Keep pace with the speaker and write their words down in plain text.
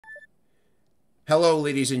Hello,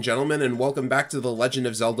 ladies and gentlemen, and welcome back to The Legend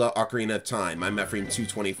of Zelda Ocarina of Time. I'm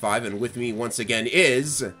Ephraim225, and with me once again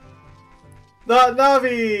is... Not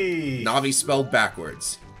Navi! Navi spelled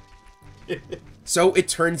backwards. So, it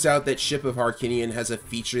turns out that Ship of Harkinian has a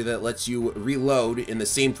feature that lets you reload in the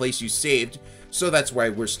same place you saved, so that's why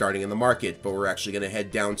we're starting in the market, but we're actually going to head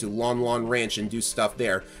down to Lon Lon Ranch and do stuff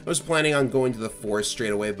there. I was planning on going to the forest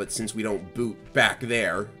straight away, but since we don't boot back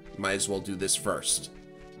there, might as well do this first.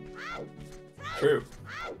 True.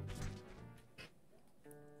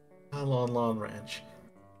 Lon Lon Ranch.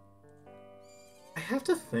 I have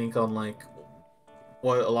to think on, like,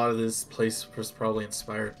 what a lot of this place was probably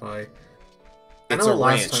inspired by. It's a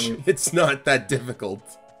ranch. It's not that difficult.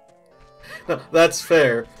 No, that's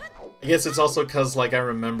fair. I guess it's also because, like, I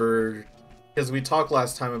remember... Because we talked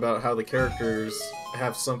last time about how the characters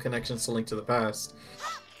have some connections to Link to the Past.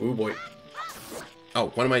 Ooh, boy. Oh,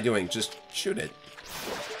 what am I doing? Just shoot it.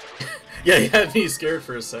 Yeah, you had me scared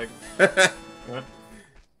for a sec.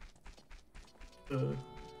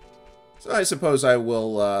 So I suppose I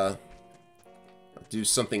will do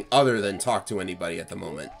something other than talk to anybody at the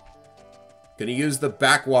moment. Gonna use the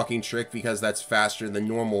back walking trick because that's faster than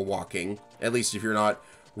normal walking. At least if you're not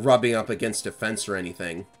rubbing up against a fence or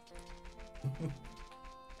anything.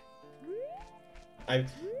 With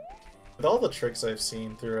all the tricks I've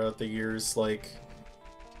seen throughout the years, like...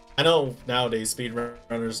 I know nowadays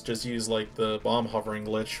speedrunners just use, like, the bomb hovering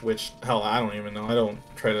glitch, which, hell, I don't even know. I don't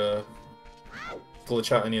try to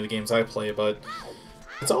glitch out any of the games I play, but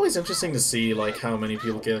it's always interesting to see, like, how many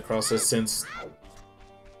people get across this, since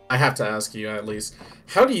I have to ask you, at least,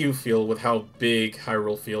 how do you feel with how big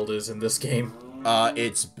Hyrule Field is in this game?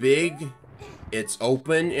 It's big, it's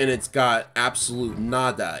open, and it's got absolute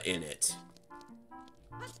nada in it.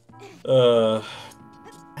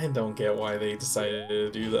 I don't get why they decided to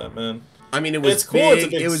do that, man. I mean, it was it's cool,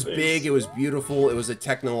 big, it was big, it was beautiful, it was a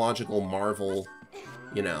technological marvel,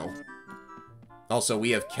 you know. Also, we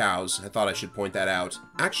have cows. I thought I should point that out.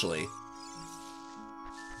 Actually,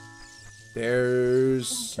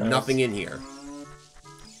 there's nothing in here.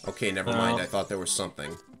 Okay, never mind. I thought there was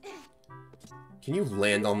something. Can you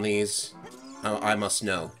land on these? I must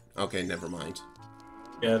know. Okay, never mind.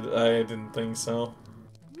 Yeah, I didn't think so.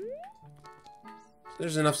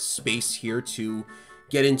 There's enough space here to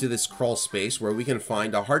get into this crawl space where we can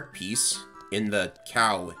find a heart piece in the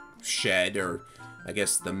cow shed, or I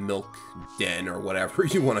guess the milk den, or whatever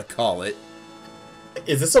you want to call it.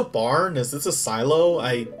 Is this a barn? Is this a silo?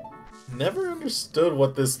 I never understood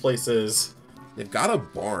what this place is. They've got a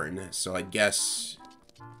barn, so I guess...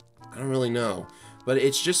 I don't really know. But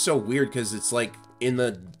it's just so weird because it's like in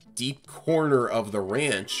the deep corner of the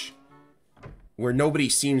ranch where nobody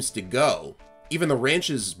seems to go. Even the ranch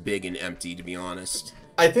is big and empty, to be honest.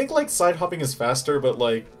 I think, like, side hopping is faster, but,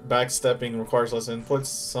 like, backstepping requires less inputs,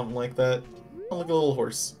 something like that. Oh, look, a little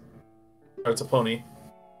horse. Or it's a pony.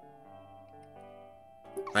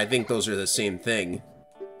 I think those are the same thing.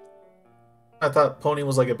 I thought pony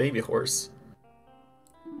was like a baby horse.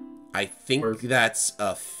 I think that's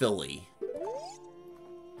a filly.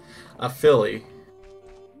 A filly.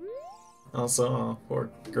 Also, oh, poor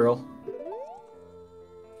girl.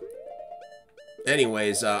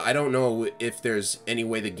 Anyways, I don't know if there's any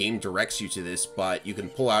way the game directs you to this, but you can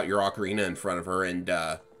pull out your ocarina in front of her and,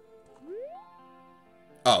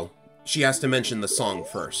 Oh, she has to mention the song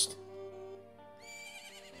first.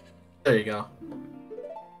 There you go.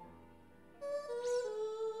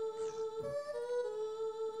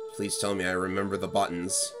 Please tell me I remember the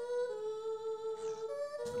buttons.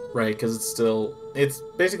 Right, because it's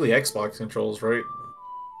basically Xbox controls, right?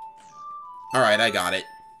 Alright, I got it.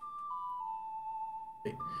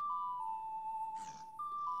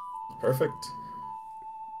 Perfect.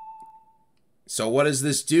 So what does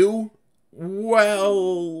this do?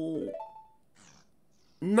 Well...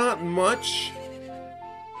 not much.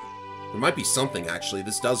 There might be something, actually.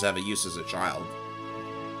 This does have a use as a child.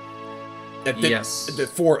 Yes.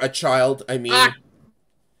 For a child, I mean... Ah!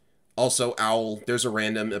 Also, owl. There's a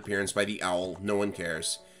random appearance by the owl. No one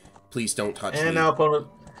cares. Please don't touch me. And now opponent...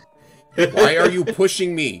 Why are you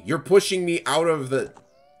pushing me? You're pushing me out of the...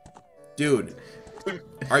 Dude.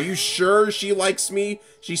 Are you sure she likes me?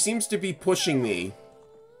 She seems to be pushing me.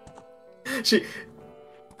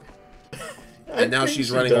 And now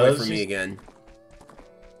she's running away from me again.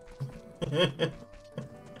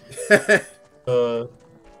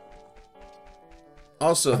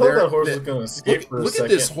 Also, look at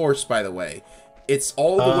this horse, by the way. It's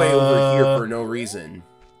all the way over here for no reason.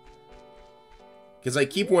 Because I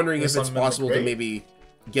keep wondering if it's possible to maybe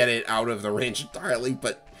get it out of the range entirely,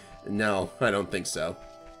 but no, I don't think so.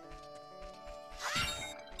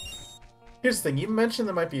 Here's the thing. You mentioned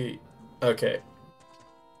there might be. Okay.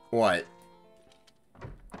 What?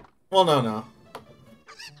 Well, no.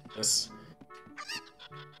 This.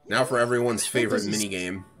 Now for everyone's favorite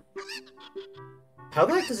minigame. How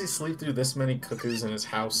the heck does he sleep through this many cuckoos in his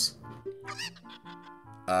house?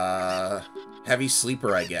 Heavy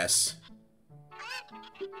sleeper, I guess.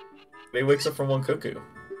 He wakes up from one cuckoo.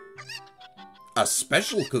 A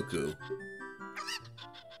special cuckoo.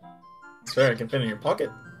 It's fair, I can fit in your pocket.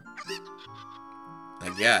 I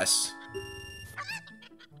guess.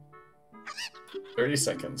 30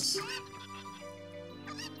 seconds.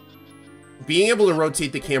 Being able to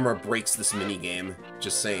rotate the camera breaks this minigame.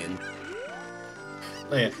 Just saying.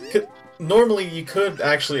 Oh, yeah. Normally, you could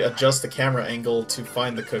actually adjust the camera angle to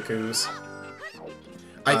find the cuckoos.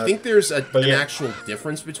 I think there's an actual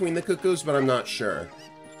difference between the cuckoos, but I'm not sure.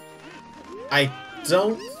 I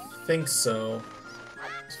don't think so,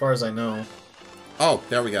 as far as I know. Oh,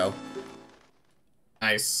 there we go.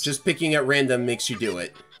 Nice. Just picking at random makes you do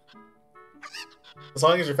it. As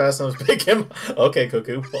long as you're fast enough to pick him. Okay,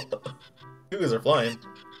 cuckoo. Cuckoos are flying.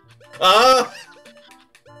 Ah!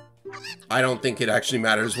 I don't think it actually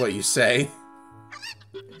matters what you say.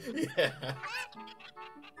 Yeah.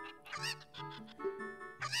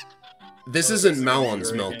 This isn't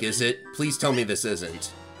Malon's milk, is it? Please tell me this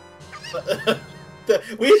isn't.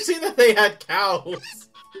 We've seen that they had cows.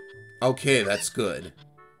 Okay, that's good.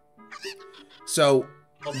 So,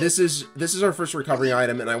 this is our first recovery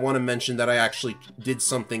item, and I want to mention that I actually did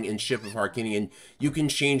something in Ship of Harkinian. You can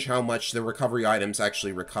change how much the recovery items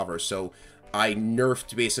actually recover, so I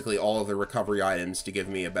nerfed basically all of the recovery items to give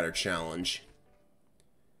me a better challenge.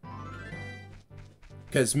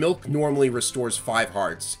 Because milk normally restores 5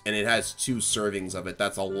 hearts, and it has 2 servings of it.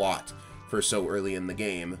 That's a lot for so early in the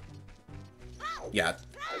game. Yeah,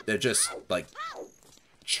 they're just, like,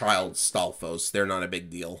 child Stalfos. They're not a big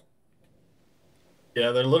deal.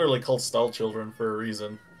 Yeah, they're literally called stall children for a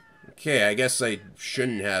reason. Okay, I guess I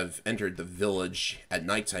shouldn't have entered the village at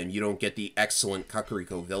nighttime. You don't get the excellent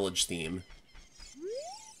Kakariko village theme.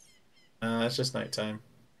 It's just nighttime.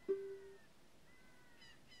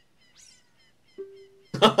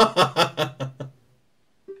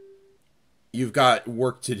 You've got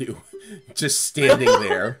work to do. Just standing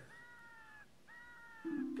there.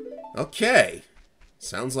 Okay.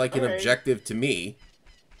 Sounds like an objective to me.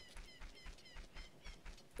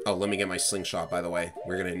 Oh, let me get my slingshot, by the way.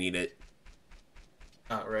 We're gonna need it.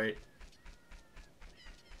 Right.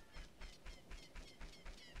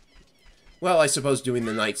 Well, I suppose doing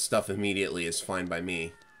the night stuff immediately is fine by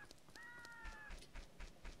me.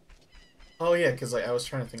 Oh yeah, because I was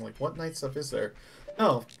trying to think, like, what night stuff is there?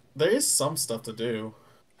 Oh, there is some stuff to do.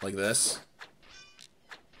 Like this?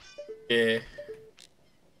 Yeah.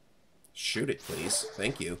 Shoot it, please.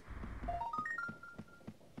 Thank you.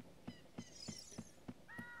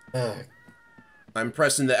 I'm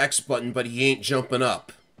pressing the X button, but he ain't jumping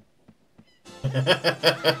up. It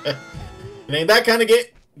ain't that kind of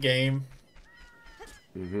game.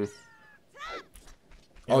 Mm-hmm.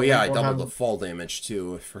 Oh yeah, I doubled the fall damage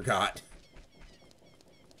too. I forgot.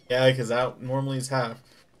 Yeah, because that normally is half.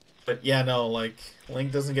 But yeah, no, like,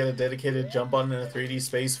 Link doesn't get a dedicated jump button in a 3D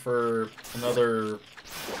space for another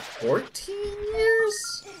 14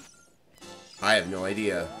 years? I have no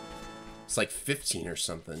idea. It's like 15 or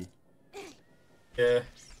something. Yeah.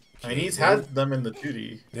 I mean, he's had them in the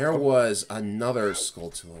 2D. There was another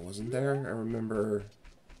Skulltula, wasn't there? I remember...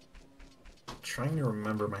 I'm trying to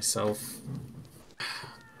remember myself.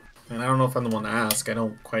 And I don't know if I'm the one to ask. I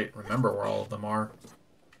don't quite remember where all of them are.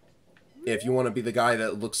 If you want to be the guy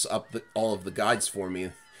that looks up all of the guides for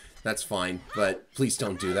me, that's fine. But please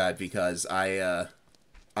don't do that, because I'm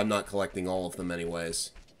not collecting all of them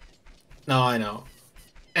anyways. No, I know.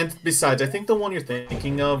 And besides, I think the one you're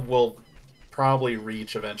thinking of will probably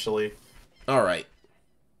reach eventually. Alright.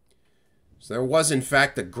 So there was, in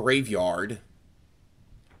fact, a graveyard.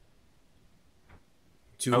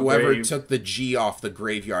 To whoever took the G off the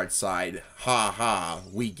graveyard side, ha ha,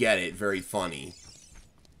 we get it, very funny.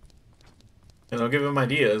 And I'll give them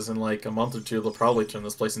ideas. In like a month or two, they'll probably turn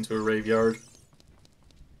this place into a graveyard.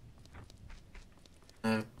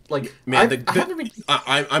 Like, man,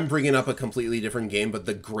 I'm bringing up a completely different game, but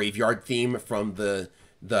the graveyard theme from the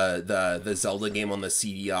Zelda game on the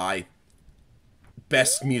CDI,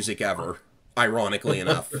 best music ever, ironically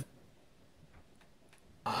enough.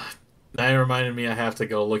 That reminded me I have to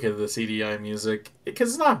go look at the CDI music, because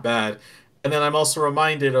it's not bad. And then I'm also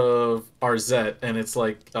reminded of RZ, and it's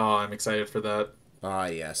like, oh, I'm excited for that. Ah,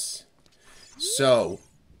 yes. So,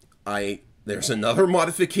 there's another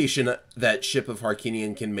modification that Ship of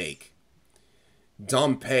Harkinian can make.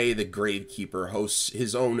 Dompe, the Gravekeeper, hosts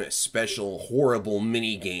his own special, horrible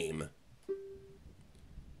mini-game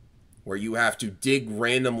where you have to dig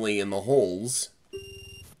randomly in the holes,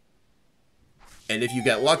 and if you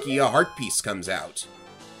get lucky, a heart piece comes out.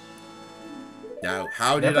 Now,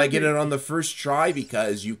 how did I get it on the first try?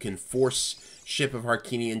 Because you can force Ship of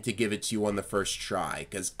Harkinian to give it to you on the first try,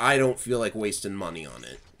 because I don't feel like wasting money on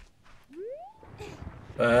it.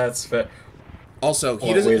 That's fair. Also,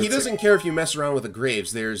 he doesn't care if you mess around with the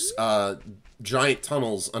graves. There's giant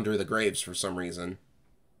tunnels under the graves for some reason.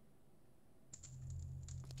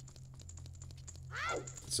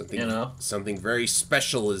 Something very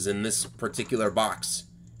special is in this particular box.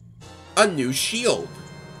 A new shield.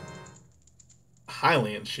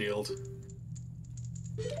 Hylian shield.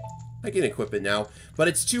 I can equip it now, but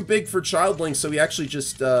it's too big for Childling, so he actually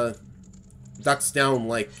just ducks down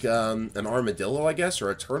like an armadillo, I guess, or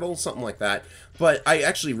a turtle, something like that. But I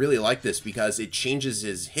actually really like this because it changes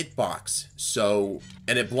his hitbox,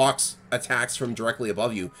 and it blocks attacks from directly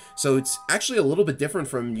above you. So it's actually a little bit different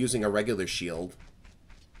from using a regular shield.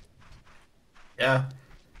 Yeah.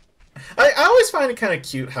 I always find it kind of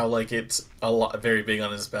cute how, like, it's very big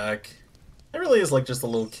on his back. It really is like just a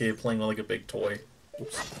little kid playing with like a big toy.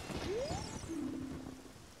 Oops.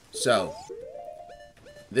 So,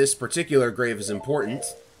 this particular grave is important.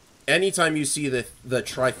 Anytime you see the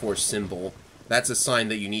Triforce symbol, that's a sign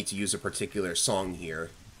that you need to use a particular song here.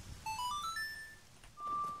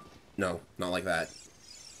 No, not like that.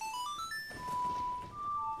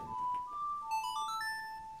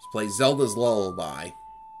 Let's play Zelda's Lullaby.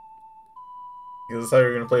 I thought you were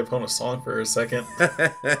going to play upon a song for a second.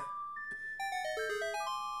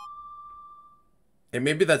 And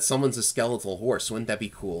maybe that summons a skeletal horse. Wouldn't that be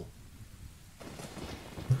cool?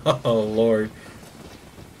 Oh, Lord.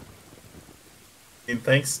 And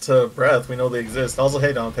thanks to Breath, we know they exist. Also,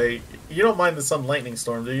 hey, Dompe, you don't mind the Sun Lightning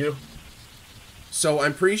Storm, do you? So,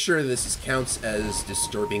 I'm pretty sure this counts as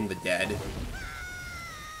disturbing the dead.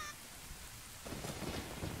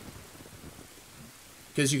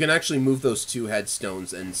 Because you can actually move those two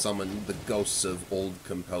headstones and summon the ghosts of old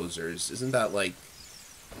composers. Isn't that, like,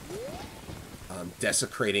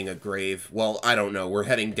 desecrating a grave? Well, I don't know. We're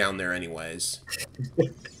heading down there anyways.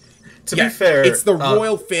 To be fair, it's the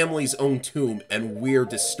royal family's own tomb, and we're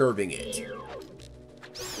disturbing it.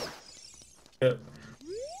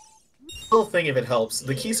 Little thing, if it helps,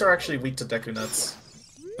 the keys are actually weak to Deku Nuts.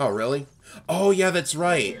 Oh, really? Oh, yeah, that's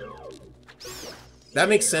right. That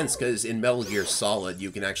makes sense, because in Metal Gear Solid, you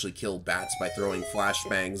can actually kill bats by throwing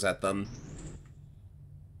flashbangs at them.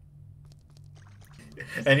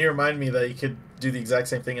 And you remind me that you could do the exact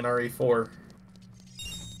same thing in RE4.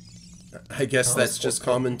 I guess that's just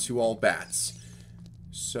common to all bats.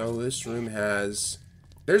 So this room has...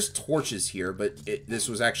 There's torches here, but this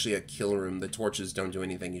was actually a kill room. The torches don't do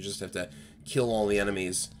anything. You just have to kill all the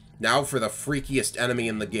enemies. Now for the freakiest enemy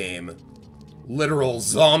in the game. Literal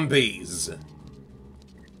zombies.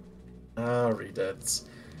 Redeads.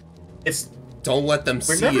 Don't let them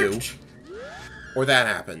see you. Or that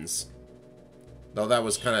happens. Though that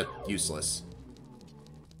was kind of useless.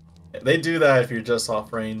 They do that if you're just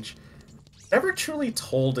off range. Never truly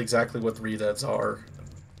told exactly what the Redeads are.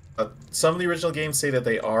 Some of the original games say that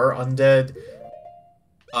they are undead.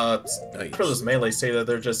 Trilla's Melee say that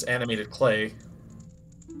they're just animated clay.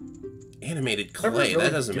 Animated clay?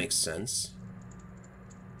 That doesn't make sense.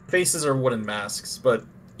 Faces are wooden masks, but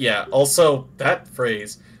yeah, also, that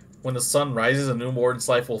phrase, when the sun rises, a new warden's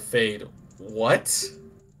life will fade. What?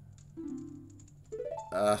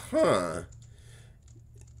 Huh.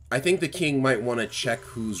 I think the king might want to check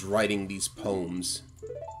who's writing these poems.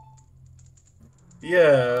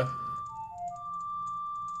 Yeah.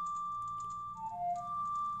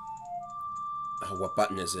 Oh, what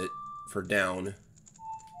button is it? For down.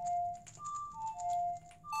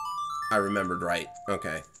 I remembered right.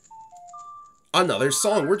 Okay. Another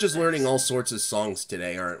song. We're just learning all sorts of songs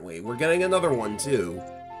today, aren't we? We're getting another one, too.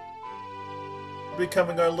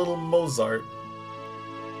 Becoming our little Mozart.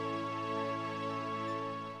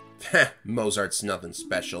 Mozart's nothing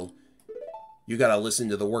special. You gotta listen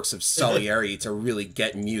to the works of Salieri to really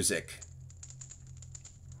get music.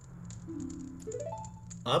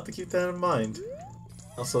 I'll have to keep that in mind.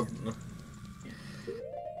 Also...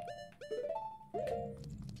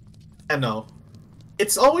 I know.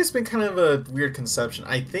 It's always been kind of a weird conception.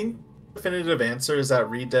 I think the definitive answer is that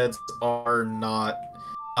Redeads are not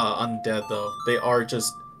undead, though. They are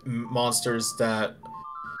just monsters that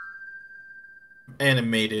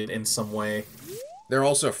animated in some way. They're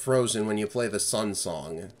also frozen when you play the Sun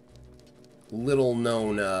Song. Little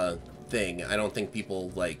known thing. I don't think people,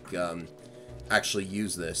 like, actually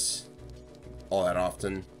use this. all that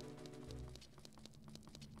often.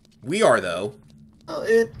 We are, though. Well,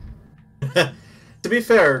 to be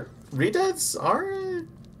fair, redeads are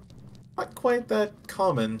not quite that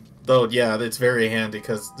common. Though, yeah, it's very handy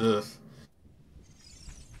because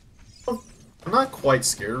I'm not quite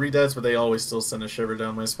scared of redeads, but they always still send a shiver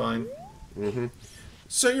down my spine. Mm-hmm.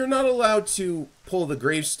 So you're not allowed to pull the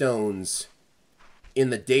gravestones in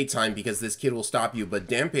the daytime because this kid will stop you, but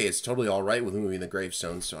Dampe is totally alright with moving the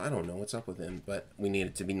gravestones, so I don't know what's up with him, but we need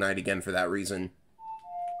it to be night again for that reason.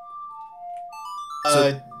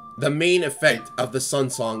 So the main effect of the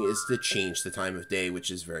Sun Song is to change the time of day,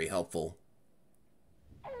 which is very helpful.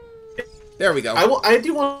 There we go. I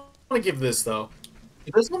do want to give this, though.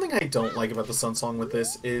 There's one thing I don't like about the Sun Song with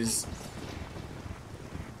this is...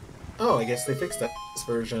 Oh, I guess they fixed that this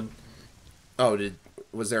version. Oh,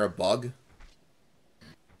 was there a bug?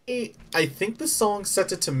 I think the song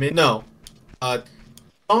sets it to mid... No.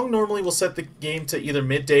 Song normally will set the game to either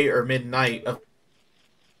midday or midnight of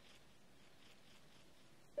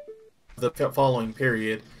the following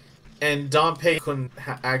period. And Dampe couldn't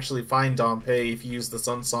actually find Dampe if you use the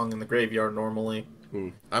Sun Song in the graveyard normally.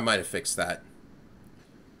 I might have fixed that.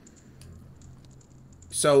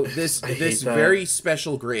 So this very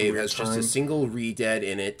special grave has just a single re-dead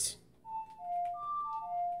in it.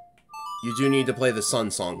 You do need to play the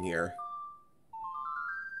Sun Song here.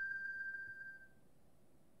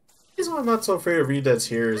 The reason I'm not so afraid of re-deads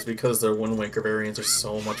here is because their Wind Waker variants are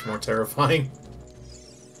so much more terrifying.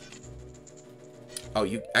 Oh,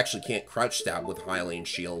 you actually can't crouch stab with Hylian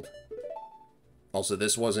Shield. Also,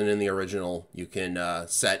 this wasn't in the original. You can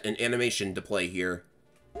set an animation to play here.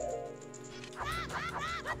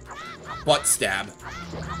 Butt stab.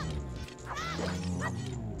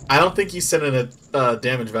 I don't think you set in a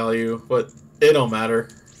damage value, but it don't matter.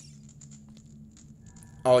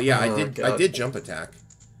 Oh yeah, I did jump attack.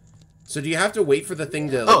 So do you have to wait for the thing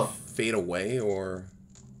to like, fade away, or?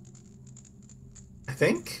 I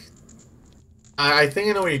think I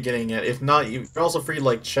know what you're getting at. If not, you're also free to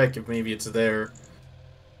like check if maybe it's there.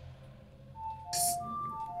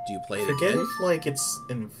 Do you play it Forget again? if like it's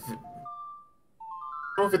I don't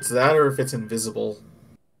know if it's that or if it's invisible.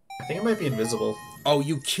 I think it might be invisible. Oh,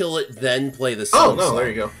 you kill it, then play the Sun no, Song. there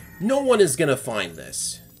you go. No one is gonna find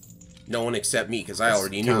this. No one except me, because I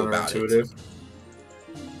already knew about it.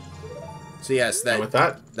 So yes,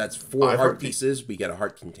 that's 4 heart pieces. We get a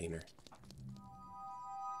heart container.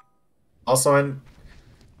 Also,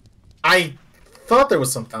 I thought there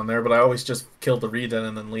was something down there, but I always just kill the redead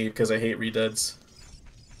and then leave because I hate redeads.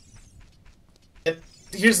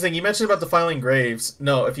 Here's the thing, you mentioned about defiling graves.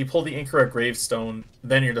 No, if you pull the incorrect gravestone,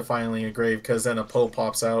 then you're defiling a grave, because then a Poe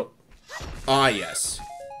pops out. Ah, yes.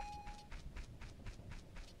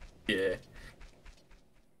 Yeah.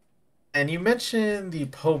 And you mentioned the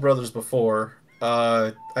Poe brothers before.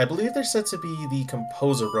 I believe they're said to be the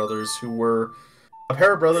Composer brothers, who were a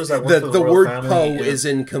pair of brothers that worked for the royal family. The word Poe is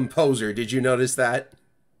in Composer. Did you notice that?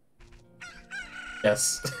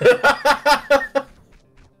 Yes.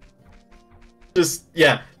 Just,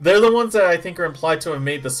 yeah, they're the ones that I think are implied to have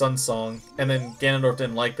made the Sun Song, and then Ganondorf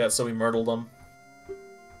didn't like that, so he murdered them.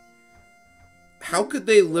 How could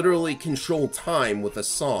they literally control time with a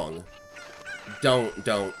song?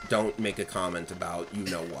 Don't make a comment about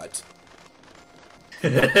you-know-what.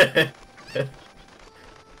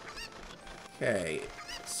 Okay,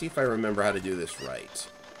 see if I remember how to do this right.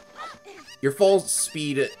 Your fall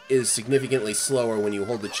speed is significantly slower when you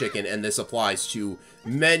hold the chicken, and this applies to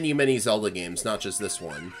many Zelda games, not just this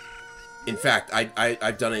one. In fact,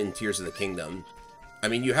 I've done it in Tears of the Kingdom. I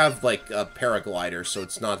mean, you have, like, a paraglider, so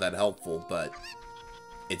it's not that helpful, but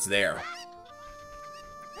it's there.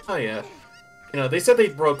 Oh, yeah. You know, they said they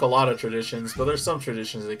broke a lot of traditions, but there's some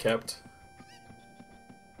traditions they kept.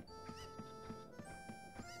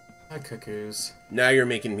 Cuckoos. Now you're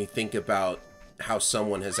making me think about how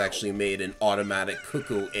someone has actually made an automatic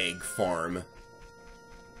cuckoo egg farm.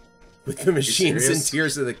 With the machines in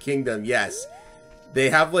Tears of the Kingdom, yes. They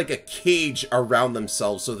have like a cage around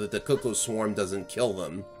themselves so that the cuckoo swarm doesn't kill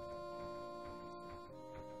them.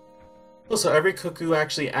 Oh, so every cuckoo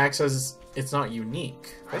actually acts as it's not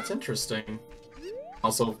unique. That's interesting.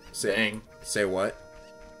 Also, Say what?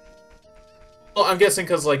 Well, I'm guessing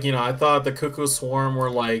because, like, you know, I thought the cuckoo swarm were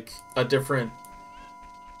like a different...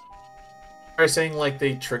 Are you saying, like,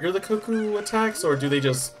 they trigger the cuckoo attacks, or do they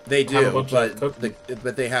just... They do,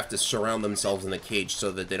 but they have to surround themselves in a cage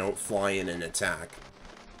so that they don't fly in and attack.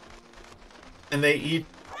 And they each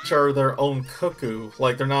are their own cuckoo.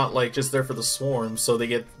 Like, they're not, like, just there for the swarm, so they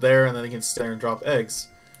get there and then they can stay there and drop eggs.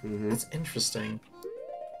 That's interesting.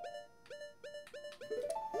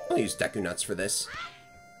 I'll use Deku Nuts for this.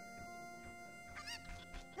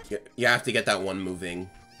 You have to get that one moving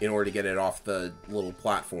in order to get it off the little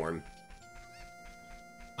platform.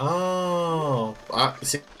 Oh,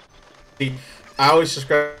 see, I always just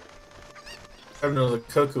grabbed another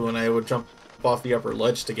cuckoo and I would jump off the upper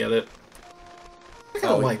ledge to get it. I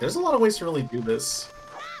kind of there's a lot of ways to really do this.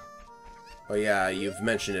 Oh yeah, you've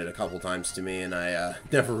mentioned it a couple times to me, and I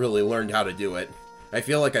never really learned how to do it. I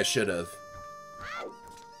feel like I should have.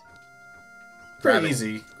 Pretty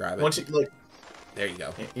easy. Grab it. Once you there you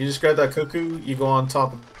go. You just grab that cuckoo, you go on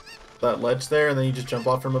top of that ledge there, and then you just jump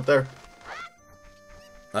off from up there.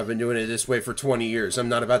 I've been doing it this way for 20 years. I'm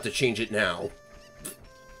not about to change it now.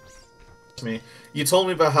 Me. You told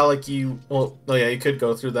me about how, like, you could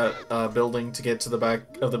go through that building to get to the back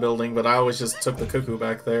of the building, but I always just took the cuckoo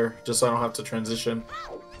back there, just so I don't have to transition.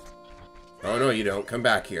 Oh, no, you don't. Come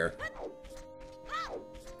back here.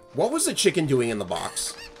 What was the chicken doing in the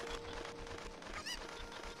box?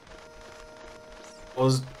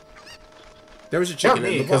 There was a chicken in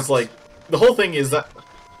the box. Because, like, the whole thing is that...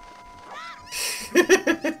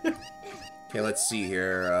 Okay, let's see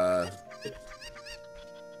here.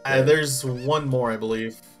 There's one more, I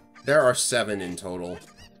believe. There are 7 in total.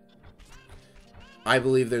 I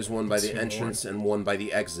believe there's one by the entrance and one by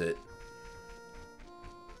the exit.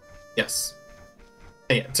 Yes.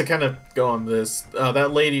 Yeah, to kind of go on this,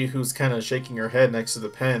 that lady who's kind of shaking her head next to the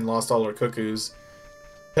pen lost all her cuckoos.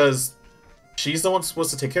 Because she's the one supposed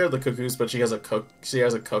to take care of the cuckoos, but she has a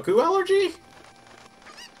cuckoo allergy?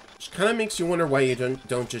 Which kind of makes you wonder why you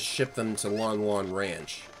don't just ship them to Lon Lon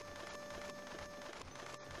Ranch.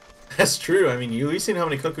 That's true. I mean, you've seen how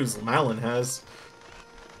many cuckoos Malin has.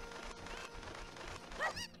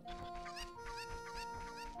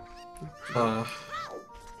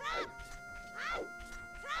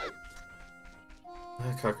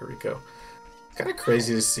 Kakariko. Kind of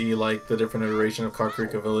crazy to see, like, the different iteration of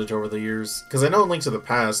Kakariko Village over the years. Because I know in Link to the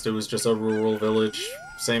Past, it was just a rural village,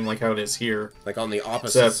 same like how it is here. Like on the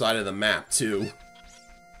opposite side of the map, too.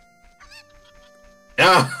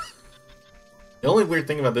 Yeah! The only weird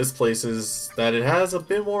thing about this place is that it has a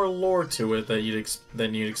bit more lore to it than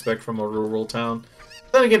you'd expect from a rural town.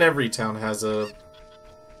 Then again, every town has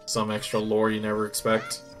some extra lore you never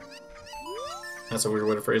expect. That's a weird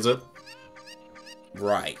way to phrase it.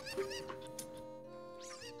 Right.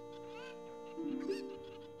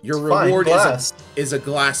 Your reward is a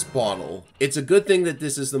glass bottle. It's a good thing that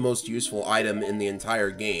this is the most useful item in the entire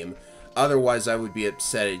game. Otherwise, I would be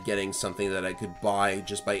upset at getting something that I could buy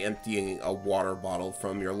just by emptying a water bottle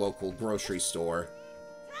from your local grocery store.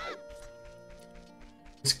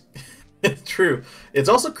 It's true. It's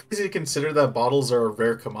also crazy to consider that bottles are a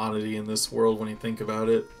rare commodity in this world when you think about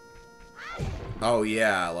it. Oh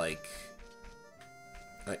yeah, like...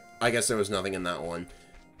 I guess there was nothing in that one.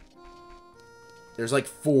 There's like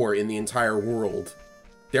 4 in the entire world.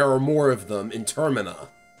 There are more of them in Termina.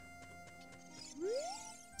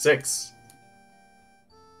 6.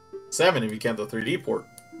 7 if you count the 3D port.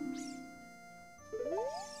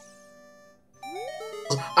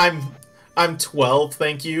 I'm 12,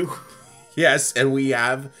 thank you. Yes, and we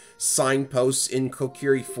have signposts in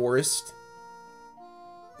Kokiri Forest.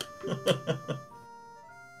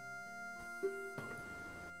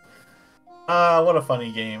 What a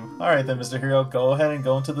funny game. Alright then, Mr. Hero, go ahead and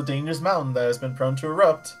go into the dangerous mountain that has been prone to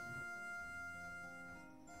erupt.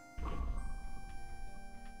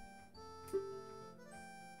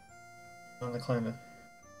 On the climate.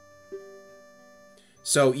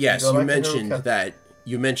 So yes, you mentioned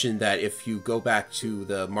that if you go back to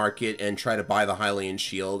the market and try to buy the Hylian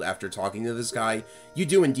shield after talking to this guy, you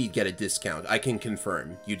do indeed get a discount. I can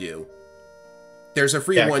confirm, you do. There's a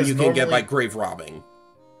free one you can get by grave robbing.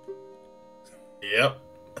 Yep.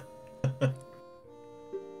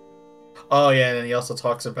 Oh yeah, and then he also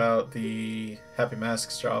talks about the Happy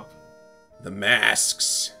Masks shop. The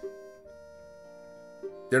masks.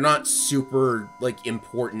 They're not super, like,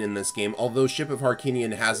 important in this game, although Ship of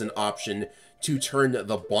Harkinian has an option to turn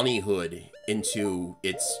the bunny hood into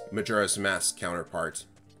its Majora's Mask counterpart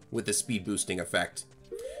with the speed boosting effect.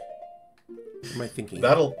 What am I thinking?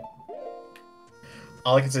 All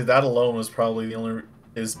I can say, that alone was probably the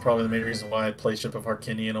main reason why I play Ship of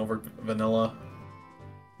Harkinian over vanilla.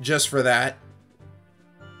 Just for that?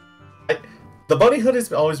 The bunny hood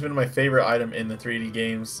has always been my favorite item in the 3D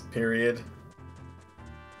games, period.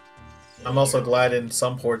 I'm also glad in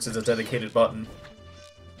some ports it's a dedicated button.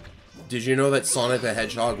 Did you know that Sonic the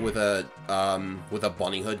Hedgehog with a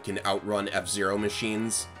bunny hood can outrun F-Zero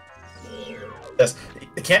machines? Yes.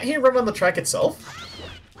 Can't he run on the track itself?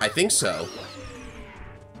 I think so.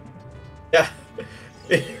 Yeah.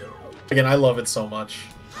 Again, I love it so much.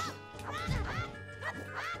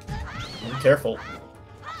 Be careful.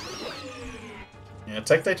 Yeah,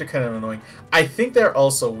 Tektites are kind of annoying. I think they're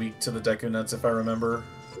also weak to the Deku Nuts, if I remember.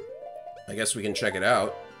 I guess we can check it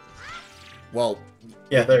out. Well,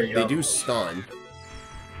 yeah, there you go. They do stun.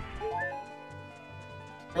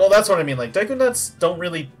 Well, that's what I mean. Like, Deku Nuts don't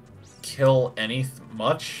really kill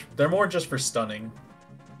much. They're more just for stunning.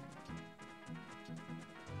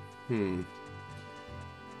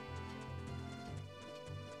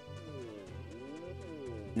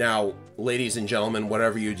 Now, ladies and gentlemen,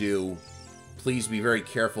 whatever you do, please be very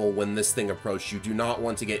careful when this thing approaches. You do not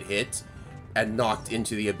want to get hit and knocked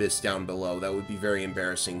into the abyss down below. That would be very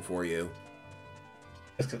embarrassing for you.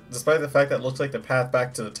 Despite the fact that it looks like the path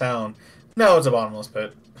back to the town, no, it's a bottomless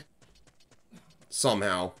pit.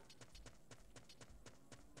 Somehow.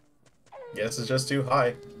 Guess it's just too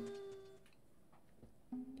high.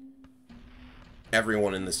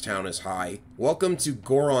 Everyone in this town is high. Welcome to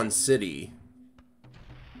Goron City.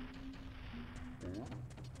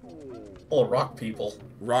 Oh, rock people.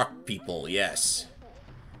 Rock people, yes.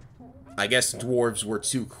 I guess dwarves were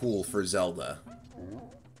too cool for Zelda.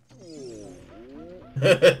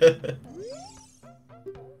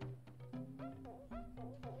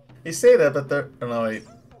 You say that, but they're... Oh, no, wait.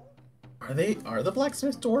 Are the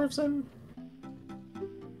blacksmith dwarves in?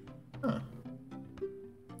 Huh.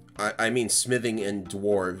 I mean, smithing and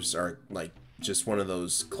dwarves are, like, just one of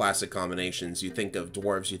those classic combinations. You think of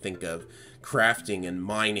dwarves, you think of crafting and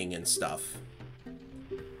mining and stuff.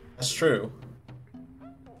 That's true.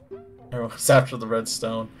 It's after the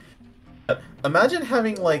redstone. Imagine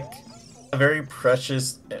having, like, a very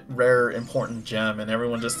precious, rare, important gem, and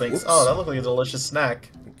everyone just thinks, oh, that looked like a delicious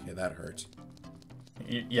snack. Okay, that hurt.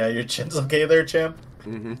 Yeah, your chin's okay there, champ?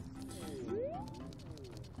 Mm-hmm.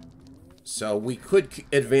 So we could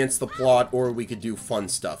advance the plot, or we could do fun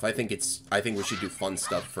stuff. I think we should do fun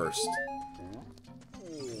stuff first.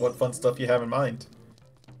 What fun stuff you have in mind?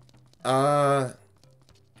 Oh,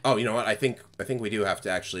 you know what? I think we do have to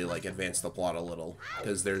actually, like, advance the plot a little,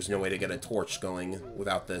 because there's no way to get a torch going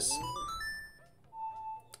without this.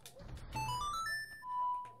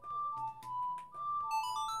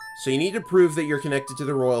 So you need to prove that you're connected to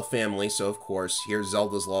the royal family, so of course, here's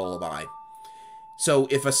Zelda's lullaby. So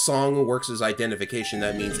if a song works as identification,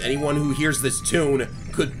 that means anyone who hears this tune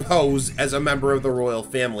could pose as a member of the royal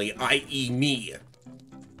family, i.e. me.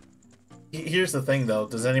 Here's the thing, though.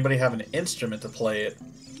 Does anybody have an instrument to play it?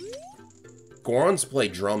 Gorons play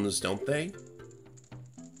drums, don't they?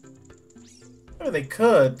 I mean, they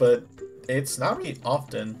could, but it's not really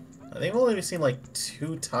often. I think we've only seen, like,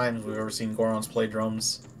 2 times we've ever seen Gorons play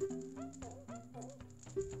drums.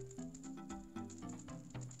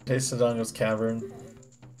 Taste Dodongo's Cavern.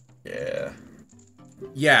 Yeah.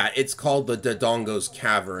 Yeah, it's called the Dodongo's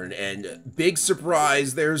Cavern, and big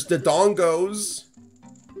surprise, there's Dodongos!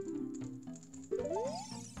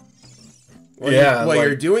 Well,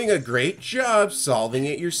 you're doing a great job solving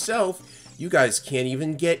it yourself. You guys can't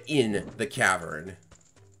even get in the cavern.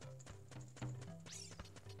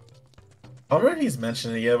 I don't know if he's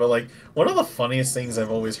mentioned it yet, but, like, one of the funniest things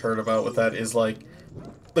I've always heard about with that is, like,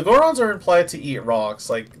 the Gorons are implied to eat rocks.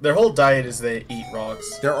 Like, their whole diet is they eat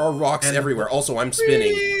rocks. There are rocks everywhere. Also, I'm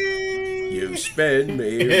spinning. You spin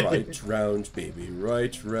me right round, baby,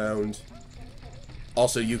 right round.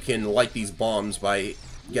 Also, you can light these bombs by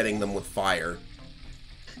getting them with fire.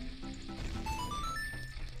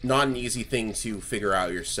 Not an easy thing to figure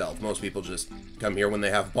out yourself. Most people just come here when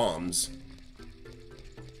they have bombs.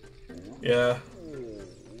 Yeah.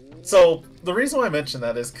 So, the reason why I mentioned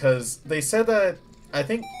that is because they said that, I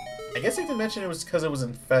guess they did mention it was because it was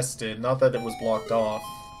infested, not that it was blocked off.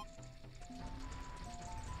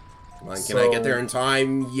 Come on, can I get there in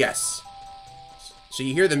time? Yes. So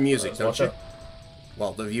you hear the music, don't you?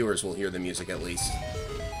 Well, the viewers will hear the music at least.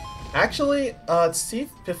 Actually, Steve,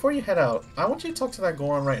 before you head out, I want you to talk to that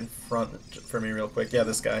Goron right in front for me real quick. Yeah,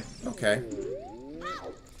 this guy. Okay.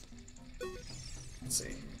 Let's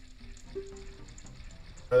see.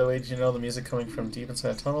 By the way, did you know the music coming from deep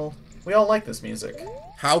inside a tunnel? We all like this music.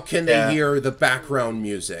 How can they hear the background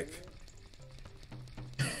music?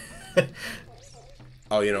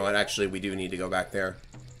 Oh, you know what? Actually, we do need to go back there.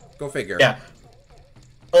 Go figure. Yeah.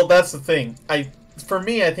 Well, that's the thing. For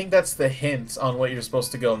me, I think that's the hint on what you're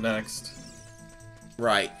supposed to go next.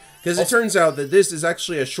 Right. Because it turns out that this is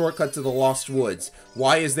actually a shortcut to the Lost Woods.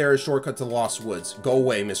 Why is there a shortcut to the Lost Woods? Go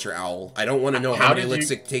away, Mr. Owl. I don't want to know how many licks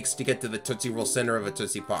it takes to get to the Tootsie Roll center of a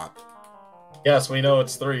Tootsie Pop. Yes, we know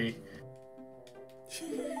it's 3.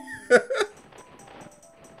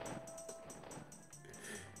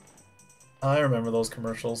 I remember those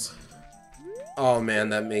commercials. Oh man,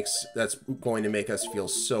 that's going to make us feel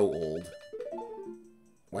so old.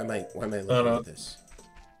 Why am I looking at this?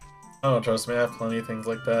 Oh, trust me, I have plenty of things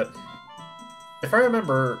like that. If I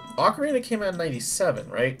remember, Ocarina came out in 97,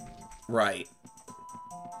 right? Right.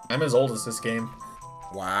 I'm as old as this game.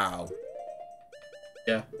 Wow.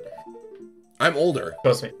 Yeah, I'm older.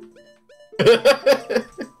 trust me.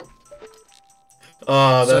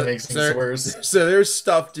 Oh, that So, makes things so, worse. so there's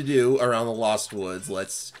stuff to do around the Lost Woods.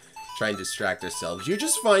 Let's try and distract ourselves. You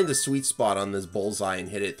just find the sweet spot on this bullseye and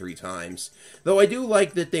hit it 3 times. Though I do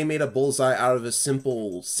like that they made a bullseye out of a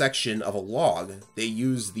simple section of a log. They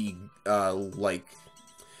use the, like,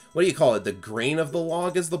 what do you call it? The grain of the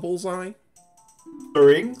log as the bullseye? The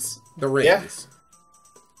rings? The rings. Yeah.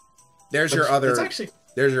 There's Which, your other, it's actually...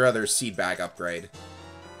 there's your other seed bag upgrade.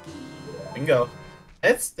 Bingo.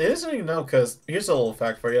 It isn't even know, because here's a little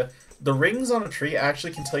fact for you. The rings on a tree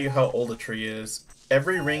actually can tell you how old a tree is.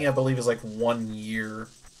 Every ring, I believe, is like 1 year.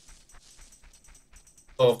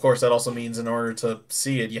 Oh, of course, that also means in order to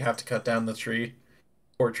see it, you have to cut down the tree.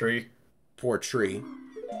 Poor tree. Poor tree.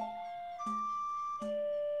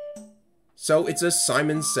 So it's a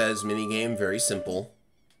Simon Says minigame, very simple.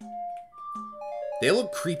 They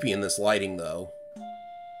look creepy in this lighting, though.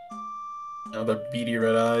 Oh, the beady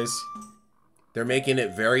red eyes. They're making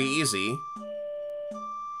it very easy.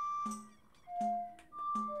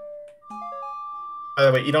 By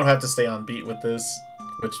the way, you don't have to stay on beat with this,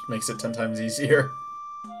 which makes it 10 times easier.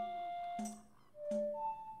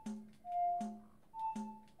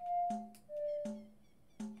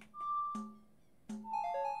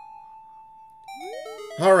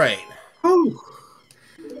 Alright. Ooh.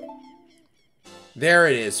 There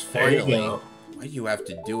it is, There you finally. go. Why do you have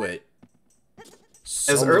to do it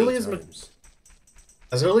so As many early as times?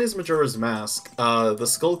 As early as Majora's Mask, the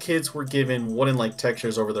Skull Kids were given wooden-like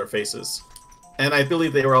textures over their faces. And I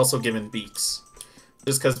believe they were also given beaks.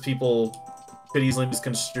 Just because people could easily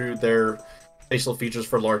misconstrue their facial features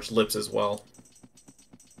for large lips as well.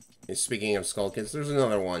 Speaking of Skull Kids, there's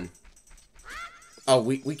another one. Oh,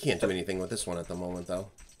 we can't do anything with this one at the moment,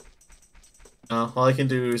 though. All I can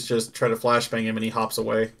do is just try to flashbang him and he hops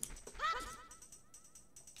away.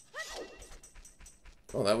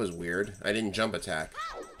 Oh, that was weird. I didn't jump attack.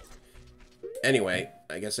 Anyway,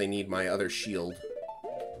 I guess I need my other shield.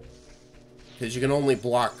 Because you can only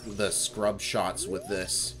block the scrub shots with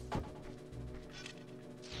this.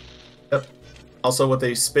 Yep. Also, what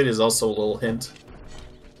they spit is also a little hint.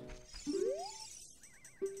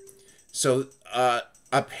 So,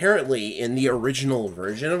 apparently, in the original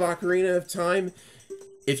version of Ocarina of Time,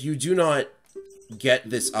 if you do not get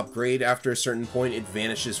this upgrade after a certain point, it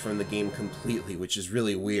vanishes from the game completely, which is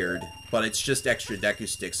really weird. But it's just extra Deku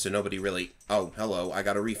Sticks, so nobody really... Oh, hello, I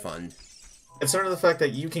got a refund. Concerned with the fact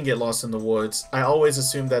that you can get lost in the woods, I always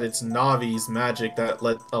assume that it's Navi's magic that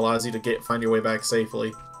allows you to find your way back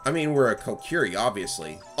safely. I mean, we're a Kokiri,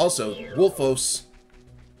 obviously. Also, Wolfos.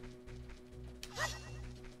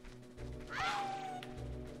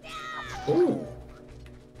 Ooh.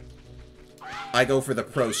 I go for the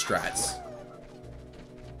pro strats.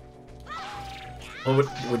 Well,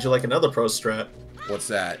 would you like another pro strat? What's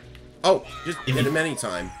that? Oh, just hit him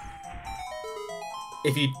anytime.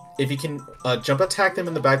 If you can jump attack them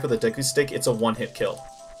in the back with a Deku Stick, it's a one-hit kill.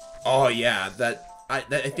 Oh yeah, I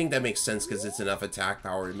think that makes sense because it's enough attack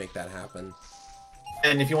power to make that happen.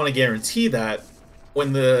 And if you want to guarantee that,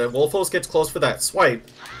 when the Wolfos gets close for that swipe,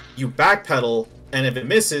 you backpedal, and if it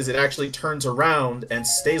misses, it actually turns around and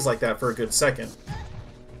stays like that for a good second.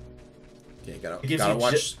 Okay, gotta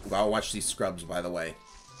watch these scrubs, by the way.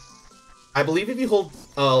 I believe if you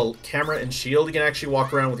hold camera and shield, you can actually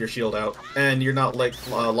walk around with your shield out, and you're not like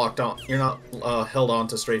locked on. You're not held on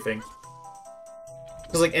to strafing.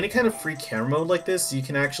 Because like any kind of free camera mode like this, you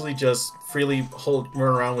can actually just freely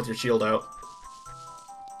run around with your shield out.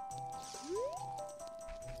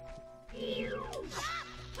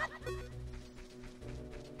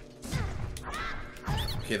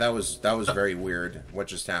 Okay, that was very weird. What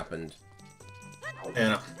just happened?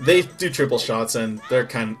 And they do triple shots, and they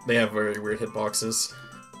have very weird hitboxes.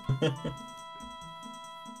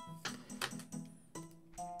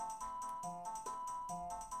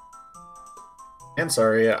 I'm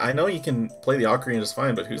sorry, I know you can play the ocarina just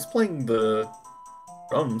fine, but who's playing the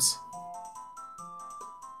drums?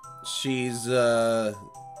 She's got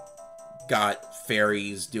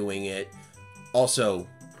fairies doing it. Also,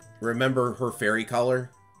 remember her fairy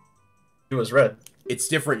color? It was red. It's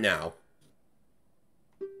different now.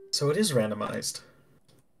 So it is randomized.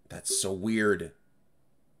 That's so weird.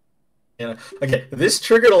 Yeah. Okay, this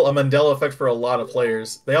triggered a Mandela effect for a lot of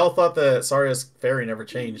players. They all thought that Saria's fairy never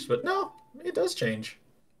changed, but no, it does change.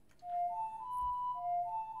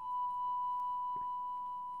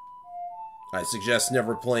 I suggest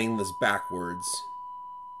never playing this backwards.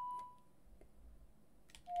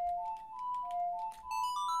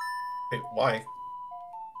 Wait, why?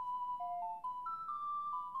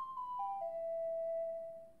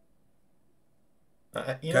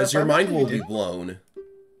 Because If your I'm mind actually will be blown.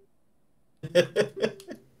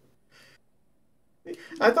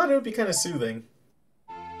 I thought it would be kind of soothing.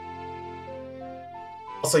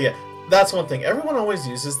 Also, yeah, that's one thing. Everyone always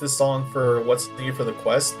uses this song for what's needed for the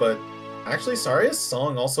quest, but actually, Saria's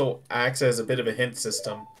song also acts as a bit of a hint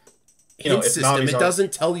system. Hint If system, Navi's it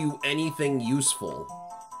doesn't tell you anything useful.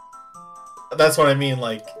 That's what I mean,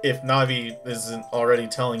 like, if Navi isn't already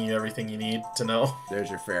telling you everything you need to know. There's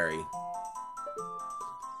your fairy.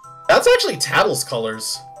 That's actually Tattle's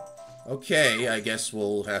colors. Okay, I guess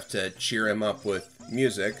we'll have to cheer him up with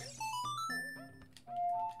music.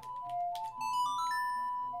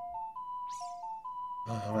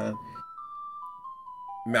 Oh, man.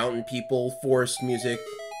 Mountain people, forest music.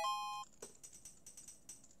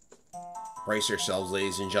 Brace yourselves,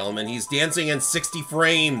 ladies and gentlemen. He's dancing in 60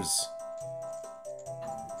 frames!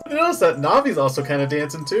 You notice that Navi's also kind of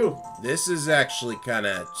dancing, too. This is actually kind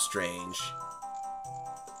of strange.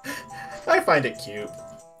 I find it cute.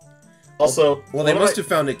 Also... Well, they must have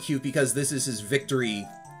found it cute because this is his victory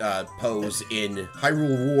pose in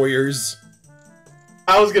Hyrule Warriors.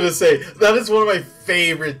 I was gonna say, that is one of my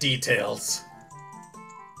favorite details.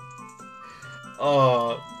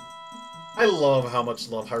 I love how much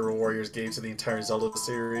love Hyrule Warriors gave to the entire Zelda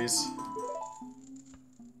series.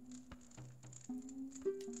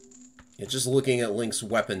 Yeah, just looking at Link's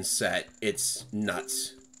weapon set, it's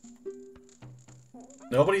nuts.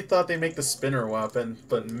 Nobody thought they'd make the spinner weapon,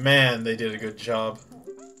 but man, they did a good job.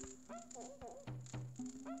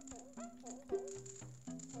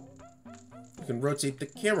 You can rotate the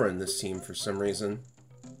camera in this scene for some reason.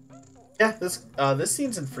 Yeah, this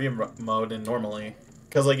scene's in free mode and normally,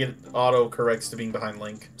 because like it auto corrects to being behind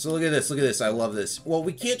Link. So look at this, I love this. Well,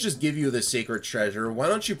 we can't just give you the sacred treasure. Why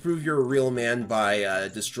don't you prove you're a real man by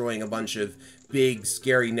destroying a bunch of big,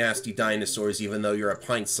 scary, nasty dinosaurs, even though you're a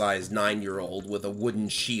pint-sized 9-year-old with a wooden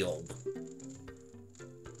shield?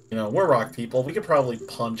 You know, we're rock people. We could probably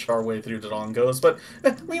punch our way through Dodongos, but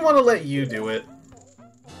we want to let you do it.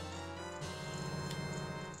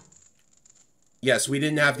 Yes, we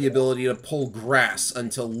didn't have the ability to pull grass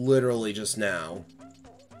until literally just now.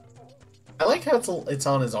 I like how it's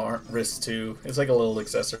on his wrist, too. It's like a little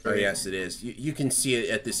accessory. Oh, yes, it is. You can see it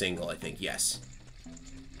at this angle, I think, yes.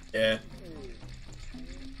 Yeah.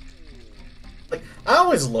 Like, I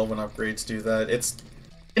always love when upgrades do that. It's,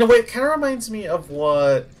 in a way, it kind of reminds me of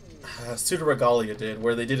what Pseudo Regalia did,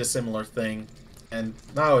 where they did a similar thing. And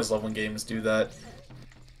I always love when games do that.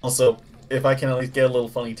 Also, if I can at least get a little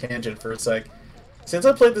funny tangent for a sec. Since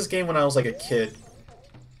I played this game when I was like a kid,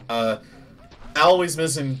 I always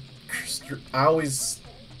looked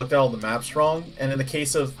at all the maps wrong, and in the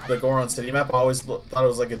case of the Goron City map, I always thought it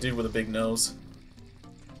was like a dude with a big nose.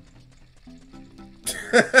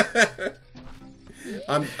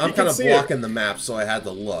 I'm kind of blocking the map, so I had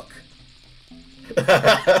to look.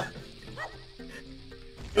 Yeah,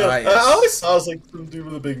 Yes. I always saw it as like some dude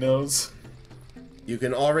with a big nose. You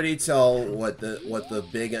can already tell what the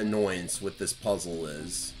big annoyance with this puzzle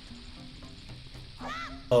is.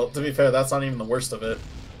 Well, to be fair, that's not even the worst of it.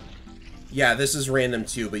 Yeah, this is random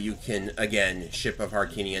too, but you can, again, Ship of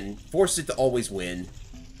Harkinian, force it to always win.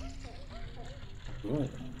 Ooh.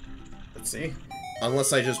 Let's see.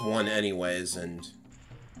 Unless I just won anyways, and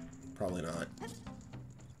probably not.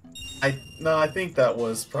 No, I think that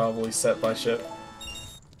was probably set by Ship.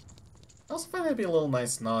 I also find that'd be a little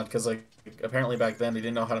nice nod, because like apparently back then they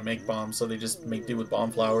didn't know how to make bombs, so they just make do with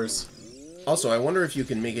bomb flowers. Also, I wonder if you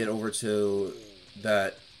can make it over to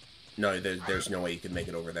that... No, there's no way you can make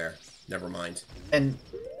it over there. Never mind. And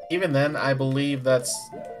even then, I believe that's...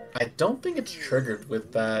 I don't think it's triggered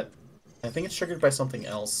with that. I think it's triggered by something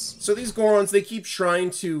else. So these Gorons, they keep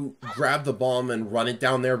trying to grab the bomb and run it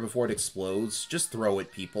down there before it explodes. Just throw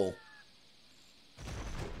it, people.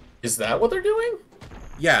 Is that what they're doing?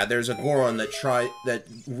 Yeah, there's a Goron that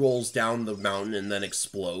rolls down the mountain and then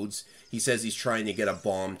explodes. He says he's trying to get a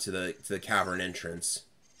bomb to the cavern entrance.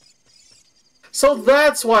 So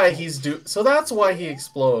that's why So that's why he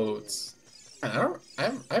explodes.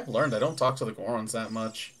 I've learned I don't talk to the Gorons that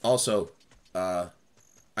much. Also,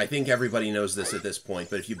 I think everybody knows this at this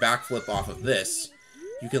point, but if you backflip off of this,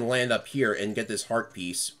 you can land up here and get this heart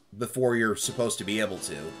piece before you're supposed to be able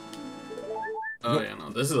to. Oh yeah,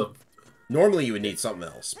 no, this is a... Normally you would need something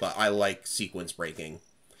else, but I like sequence breaking.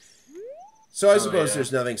 So I suppose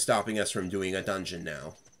there's nothing stopping us from doing a dungeon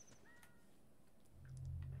now.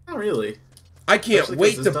 Not really. I can't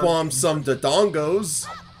wait to bomb some Dodongos!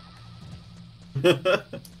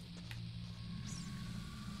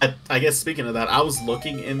 I guess speaking of that, I was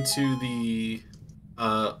looking into the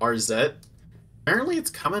RZ. Apparently, it's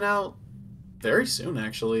coming out very soon,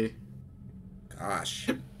 actually. Gosh.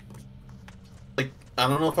 Like, I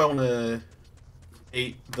don't know if I want to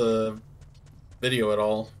hate the video at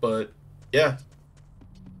all, but yeah.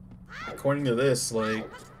 According to this, like,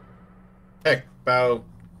 heck, about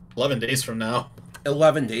 11 days from now.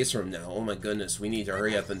 11 days from now. Oh my goodness, we need to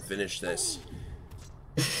hurry up and finish this.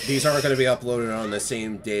 These aren't going to be uploaded on the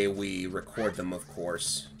same day we record them, of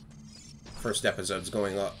course. First episode's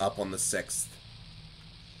going up on the 6th.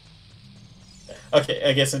 Okay,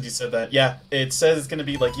 I guess since you said that, yeah, it says it's going to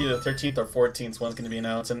be like either the 13th or 14th one's going to be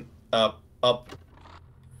announced and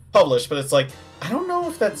published, but it's like, I don't know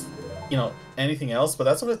if that's, you know, anything else, but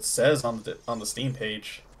that's what it says on the Steam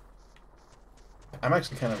page. I'm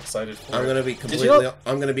actually kind of excited for I'm it. gonna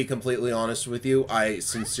be completely honest with you. I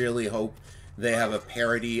sincerely hope they have a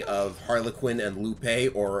parody of Harlequin and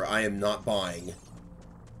Lupe, or I am not buying.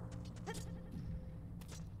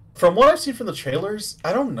 From what I've seen from the trailers,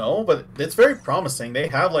 I don't know, but it's very promising. They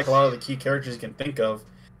have like a lot of the key characters you can think of.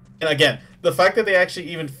 And again, the fact that they actually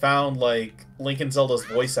even found like Link and Zelda's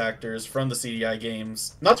voice actors from the CDI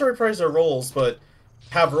games, not to reprise their roles, but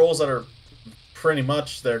have roles that are pretty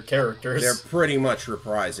much their characters. They're pretty much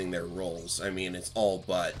reprising their roles. I mean, it's all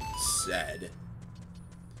but said.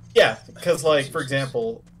 Yeah, because like, for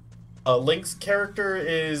example, Link's character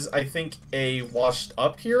is, I think, a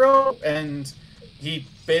washed-up hero, and he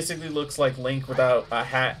basically looks like Link without a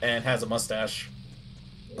hat and has a mustache.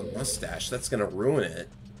 A mustache? That's gonna ruin it.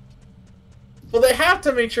 Well, they have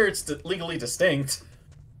to make sure it's legally distinct.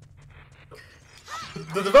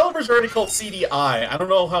 The developer's already called CDI. I don't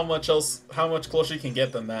know how much closer you can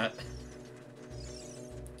get than that.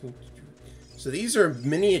 So these are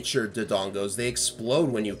miniature Dodongos. They explode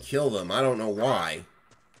when you kill them. I don't know why.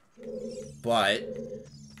 But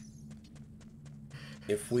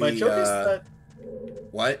if we My joke is that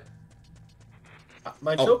what?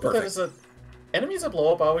 My joke with that is that enemies that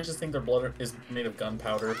blow up, I always just think their blood is made of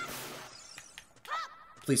gunpowder.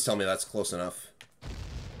 Please tell me that's close enough.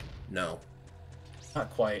 No.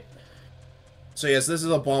 Not quite. So yes, this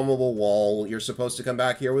is a bombable wall. You're supposed to come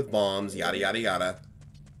back here with bombs, yada yada yada.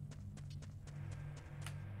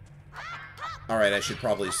 Alright, I should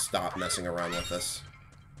probably stop messing around with this.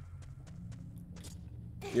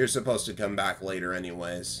 You're supposed to come back later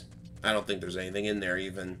anyways. I don't think there's anything in there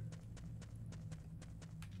even.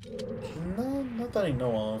 No, not that I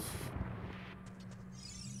know of.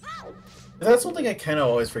 That's one thing I kind of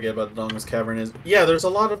always forget about the Dongos Cavern is, yeah, there's a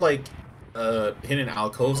lot of, like, hidden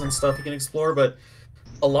alcoves and stuff you can explore, but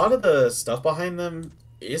a lot of the stuff behind them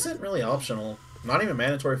isn't really optional. Not even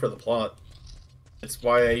mandatory for the plot. It's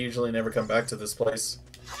why I usually never come back to this place.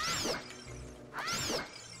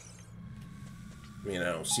 I mean,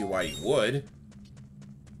 I don't see why you would.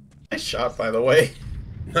 Nice shot, by the way.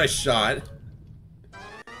 Nice shot.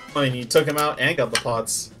 I mean, you took him out and got the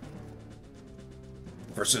pots.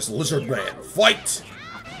 Versus Lizard Man. Fight!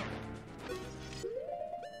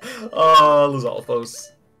 Oh,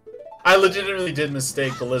 Lizalfos. I legitimately did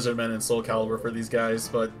mistake the Lizardmen and Soul Calibur for these guys,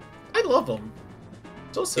 but I love them.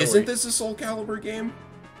 So silly. Isn't this a Soul Calibur game?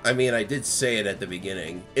 I mean, I did say it at the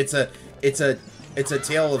beginning. It's a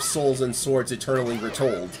tale of souls and swords eternally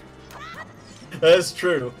retold. That's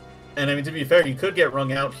true. And I mean, to be fair, you could get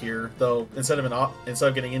wrung out here, though. Instead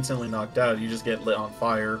of getting instantly knocked out, you just get lit on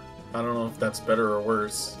fire. I don't know if that's better or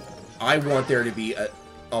worse. I want there to be a...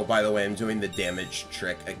 Oh, by the way, I'm doing the damage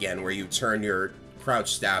trick again, where you turn your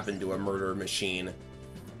crouch stab into a murder machine.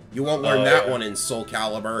 You won't learn that one in Soul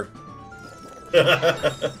Calibur.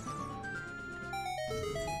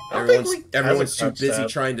 Everyone's too busy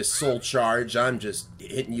trying to soul charge. I'm just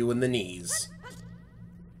hitting you in the knees.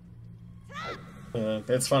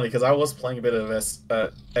 It's funny, because I was playing a bit of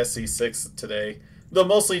SC6 today. Though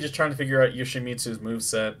mostly just trying to figure out Yoshimitsu's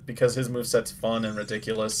moveset, because his moveset's fun and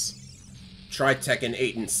ridiculous. Try Tekken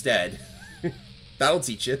 8 instead. That'll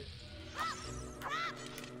teach you.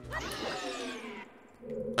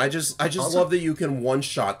 I just also love that you can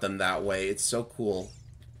one-shot them that way. It's so cool.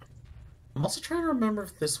 I'm also trying to remember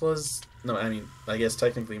if this was... No, I mean, I guess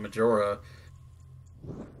technically Majora.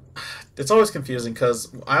 It's always confusing,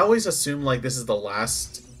 because I always assume, like, this is the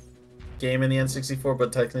last game in the N64,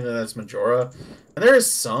 but technically that's Majora. And there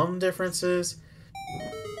is some differences.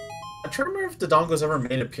 I'm trying to remember if the Dongos ever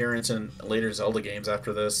made an appearance in later Zelda games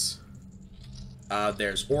after this.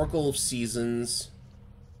 There's Oracle of Seasons,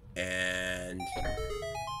 and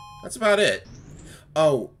that's about it.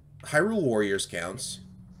 Oh, Hyrule Warriors counts.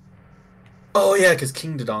 Oh yeah, because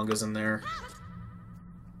King Dodongo's in there.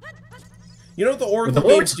 You know, the Oracle the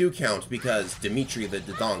games do count because Dimitri the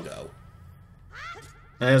Dodongo.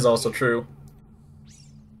 That is also true.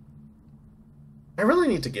 I really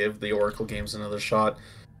need to give the Oracle games another shot.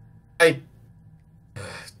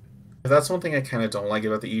 That's one thing I kind of don't like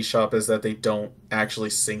about the eShop is that they don't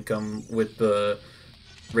actually sync them with the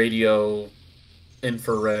radio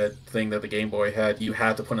infrared thing that the Game Boy had. You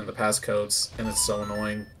had to put in the passcodes, and it's so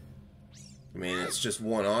annoying. I mean, it's just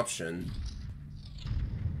one option.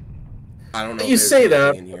 I don't know. You say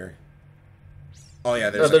that in here. Oh yeah,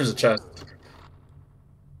 there's a chest.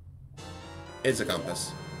 It's a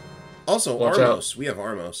compass. Also, Watch Armos. out. We have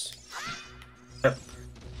Armos. Yep.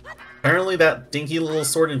 Apparently, that dinky little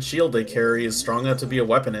sword and shield they carry is strong enough to be a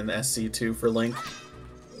weapon in SC2 for Link.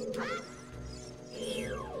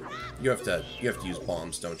 You have to use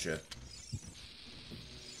bombs, don't you?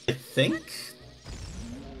 I think.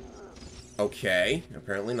 Okay,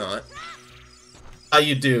 apparently not.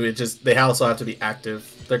 You do. It just they also have to be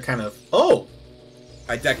active. They're kind of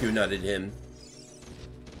I Deku nutted him.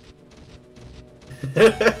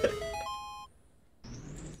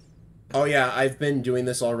 Oh yeah, I've been doing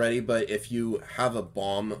this already, but if you have a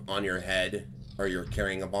bomb on your head, or you're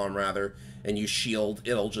carrying a bomb rather, and you shield,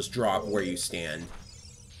 it'll just drop where you stand.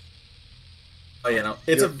 Oh, you know,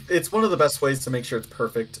 it's one of the best ways to make sure it's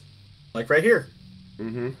perfect. Like right here.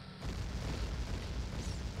 Mm-hmm.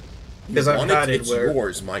 Because I've had it it's where...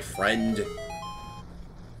 yours, my friend. As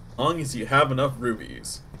long as you have enough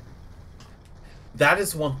rubies. That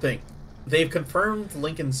is one thing. They've confirmed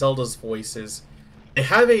Link and Zelda's voices. They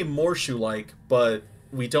have a Morshu-like, but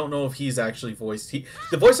we don't know if he's actually voiced.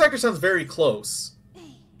 The voice actor sounds very close.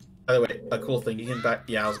 By the way, a cool thing. You can back...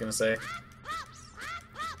 Yeah, I was going to say.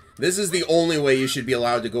 This is the only way you should be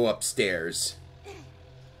allowed to go upstairs.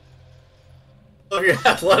 If you're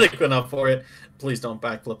athletic enough for it, please don't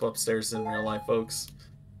backflip upstairs in real life, folks.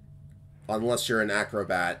 Unless you're an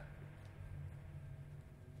acrobat.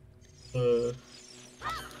 And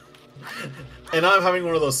I'm having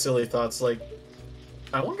one of those silly thoughts, like,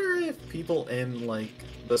 I wonder if people in, like,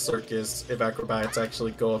 the circus, if acrobats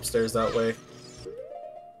actually go upstairs that way.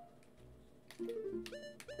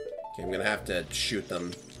 Okay, I'm gonna have to shoot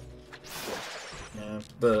them. Yeah,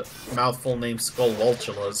 the mouthful named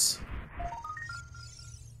Skullwultulas.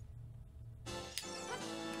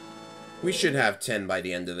 We should have 10 by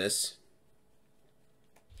the end of this.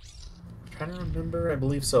 I'm trying to remember, I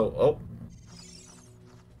believe so. Oh.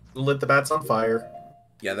 Lit the bats on fire.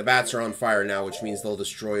 Yeah, the bats are on fire now, which means they'll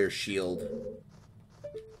destroy your shield.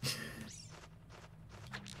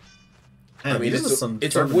 Man, I mean,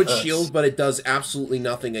 it's a wood shield, but it does absolutely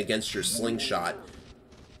nothing against your slingshot.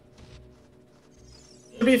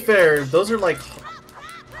 To be fair, those are like...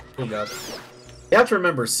 Oh god. You have to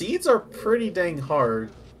remember, seeds are pretty dang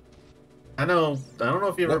hard. I don't know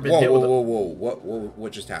if you've ever been hit with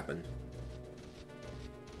what just happened?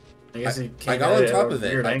 I guess I got on top of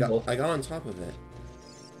it. I got on top of it.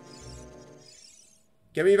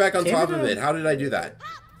 Get me back on top of it. How did I do that?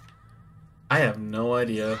 I have no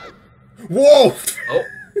idea. Whoa! Oh.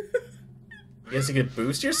 I guess you could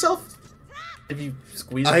boost yourself? If you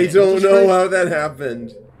squeeze I don't know how that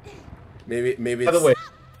happened. Maybe By the way,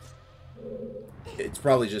 it's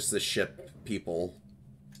probably just the ship people.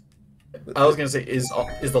 I was gonna say, is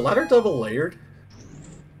the ladder double layered?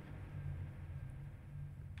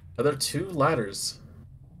 Are there 2 ladders?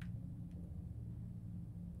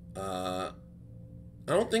 I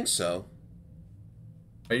don't think so.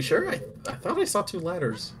 Are you sure? I thought I saw 2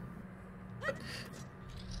 ladders.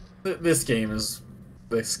 This game is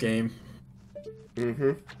this game.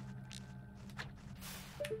 Mm-hmm.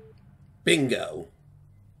 Bingo.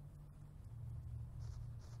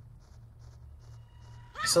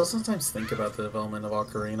 I still sometimes think about the development of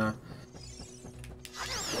Ocarina.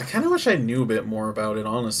 I kind of wish I knew a bit more about it,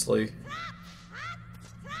 honestly.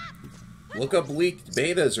 Look up leaked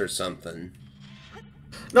betas or something.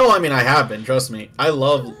 No, I mean, I have been, trust me. I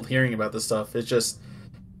love hearing about this stuff. It's just,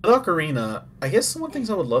 with Ocarina, I guess one of the things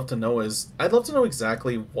I would love to know is, I'd love to know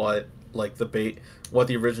exactly what, like, what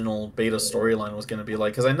the original beta storyline was going to be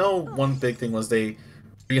like. Because I know one big thing was they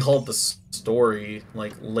rehauled the story,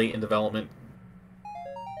 like, late in development.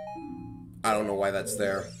 I don't know why that's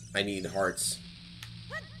there. I need hearts.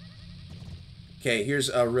 Okay, here's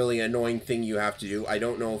a really annoying thing you have to do. I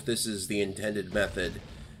don't know if this is the intended method,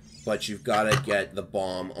 but you've got to get the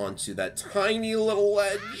bomb onto that tiny little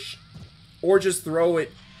ledge. Or just throw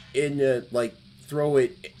it in, throw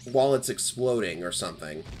it while it's exploding or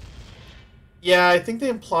something. Yeah, I think they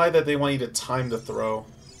imply that they want you to time the throw.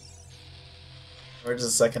 Or just a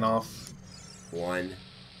second off. 1,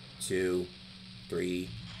 2, 3,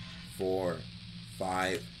 4,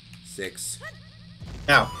 5, 6.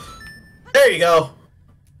 Now, there you go.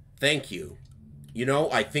 Thank you. You know,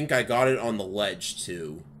 I think I got it on the ledge,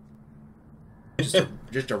 too.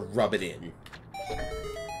 Just to rub it in.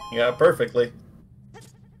 You got it perfectly.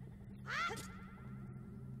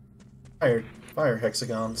 Fire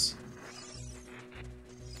hexagons.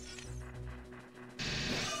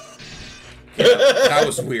 Yeah, that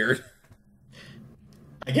was weird.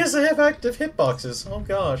 I guess I have active hitboxes. Oh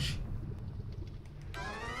gosh.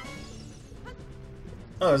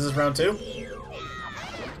 Oh, is this round 2?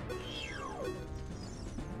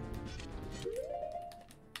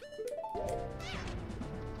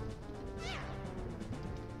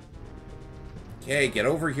 Okay, get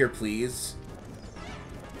over here, please.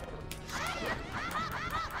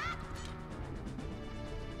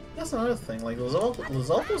 That's another thing. Like,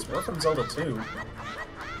 Zelda's work from Zelda 2.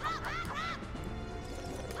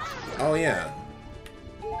 Oh, yeah.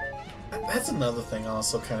 That's another thing I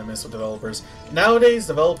also kind of miss with developers. Nowadays,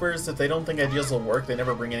 developers, if they don't think ideas will work, they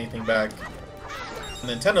never bring anything back.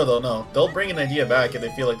 Nintendo, though, no. They'll bring an idea back if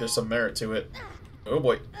they feel like there's some merit to it. Oh,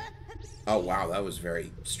 boy. Oh, wow, that was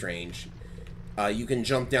very strange. You can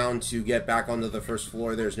jump down to get back onto the first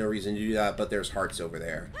floor. There's no reason to do that, but there's hearts over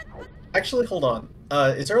there. Actually, hold on.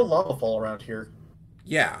 Is there a lava fall around here?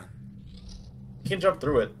 Yeah. You can jump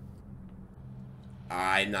through it.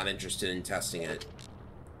 I'm not interested in testing it.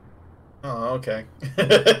 Oh, okay.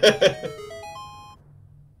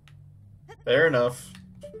 Fair enough.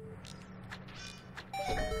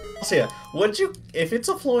 So yeah, if it's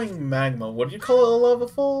a flowing magma, would you call it a lava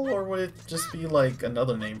fall, or would it just be like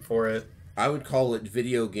another name for it? I would call it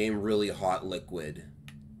video game really hot liquid.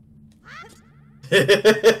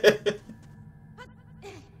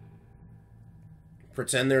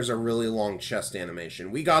 Pretend there's a really long chest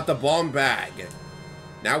animation. We got the bomb bag.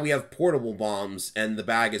 Now we have portable bombs, and the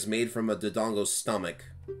bag is made from a Dodongo's stomach.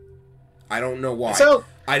 I don't know why.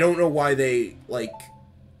 I don't know why they, like,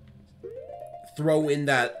 throw in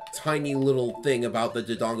that tiny little thing about the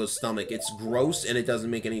Dodongo's stomach. It's gross, and it doesn't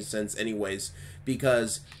make any sense anyways,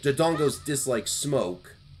 because Dodongos dislike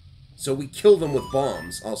smoke, so we kill them with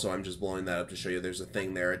bombs. Also, I'm just blowing that up to show you there's a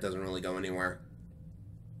thing there. It doesn't really go anywhere.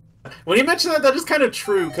 When you mention that, that is kind of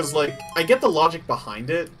true, because, like, I get the logic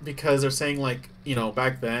behind it, because they're saying, like, you know,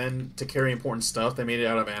 back then, to carry important stuff, they made it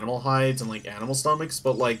out of animal hides and, like, animal stomachs,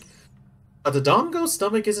 but, like, a Dodongo's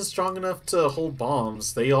stomach isn't strong enough to hold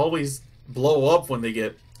bombs. They always blow up when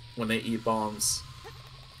they eat bombs.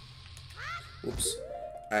 Oops.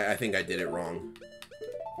 I think I did it wrong.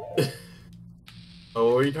 Oh,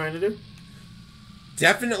 what were you trying to do?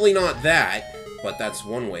 Definitely not that, but that's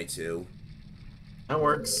one way to. That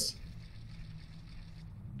works.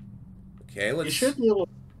 Okay, let's... You should be able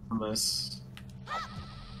to on this.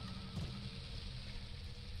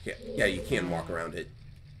 Yeah, you can walk around it.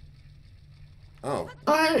 Oh.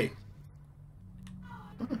 Oh, hey!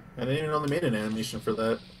 I didn't even know they made an animation for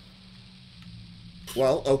that.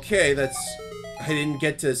 Well, okay, that's... I didn't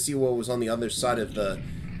get to see what was on the other side of the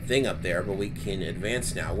thing up there, but we can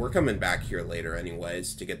advance now. We're coming back here later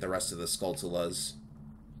anyways to get the rest of the Skulltulas.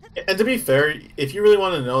 And to be fair, if you really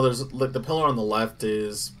want to know, there's like the pillar on the left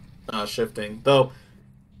is shifting. Though,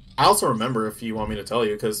 I also remember if you want me to tell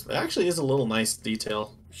you, because it actually is a little nice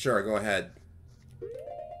detail. Sure, go ahead.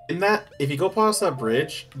 In that, if you go past that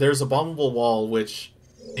bridge, there's a bombable wall, which,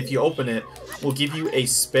 if you open it, will give you a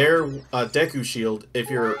spare Deku shield if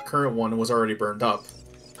your current one was already burned up.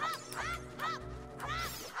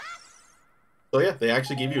 So yeah, they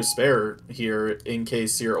actually give you a spare here in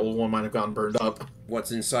case your old one might have gotten burned up. What's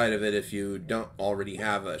inside of it if you don't already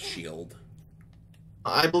have a shield?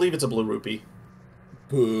 I believe it's a blue rupee.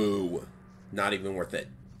 Boo. Not even worth it.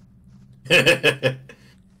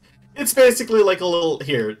 It's basically like a little...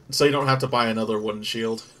 Here, so you don't have to buy another wooden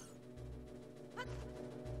shield.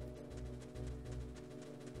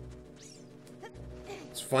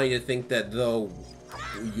 It's funny to think that though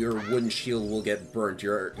your wooden shield will get burnt,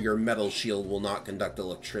 your metal shield will not conduct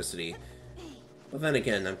electricity. But then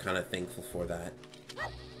again, I'm kind of thankful for that.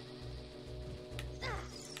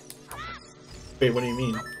 Wait, what do you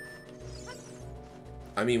mean?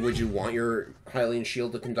 I mean, would you want your Hylian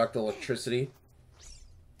shield to conduct electricity?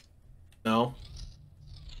 No.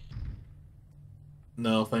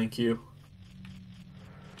 No, thank you.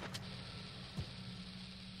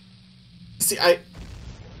 See, I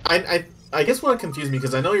guess what confused me,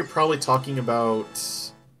 because I know you're probably talking about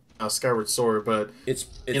Skyward Sword, but it's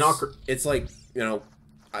like, you know,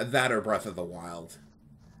 that or Breath of the Wild.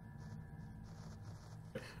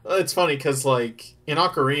 It's funny because, like, in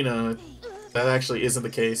Ocarina, that actually isn't the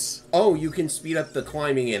case. Oh, you can speed up the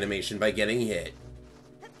climbing animation by getting hit.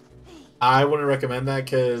 I wouldn't recommend that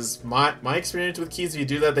because my experience with keys, if you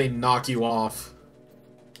do that, they knock you off.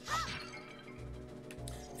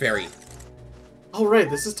 Very. Oh right,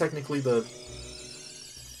 this is technically the.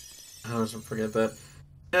 I always forget that.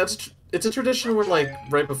 Yeah, it's a tradition where like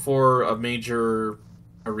right before a major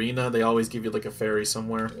arena, they always give you like a ferry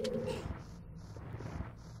somewhere.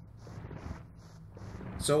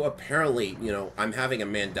 So apparently, you know, I'm having a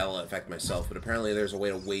Mandela effect myself, but apparently there's a way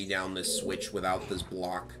to weigh down this switch without this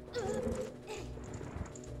block.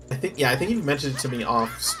 I think you've mentioned it to me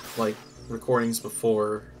off like recordings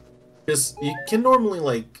before. Because you can normally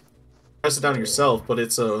like press it down yourself, but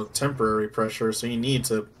it's a temporary pressure, so you need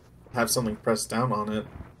to have something pressed down on it.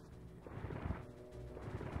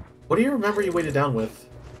 What do you remember you weighed it down with?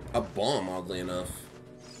 A bomb, oddly enough.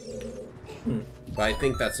 But I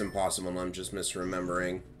think that's impossible, and I'm just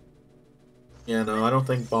misremembering. Yeah, no, I don't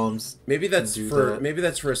think bombs. Maybe that's for that. maybe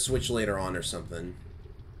that's for a switch later on or something.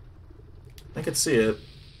 I could see it.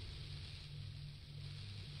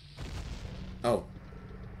 Oh.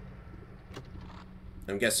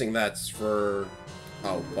 I'm guessing that's for...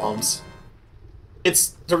 Oh, bombs.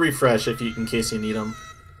 It's to refresh in case you need them.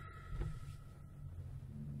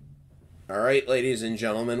 Alright, ladies and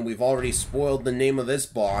gentlemen, we've already spoiled the name of this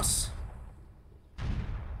boss.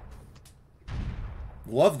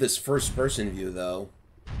 Love this first-person view, though.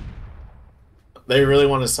 They really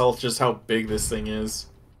want to sell just how big this thing is.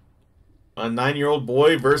 A 9-year-old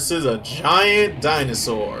boy versus a giant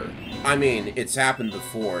dinosaur. I mean, it's happened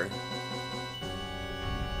before.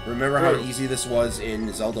 Remember how easy this was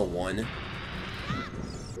in Zelda 1?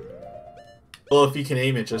 Well, if you can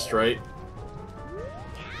aim it just right.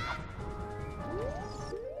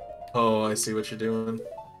 Oh, I see what you're doing.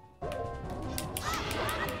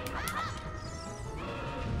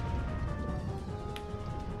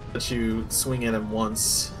 Let you swing at him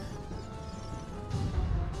once.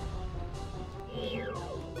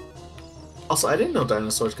 Also, I didn't know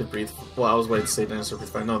dinosaurs could breathe. Well, I was waiting to say dinosaurs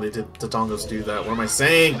breathe fire. No, they did. The dongos do that. What am I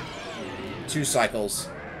saying? 2 cycles.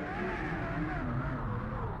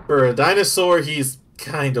 For a dinosaur, he's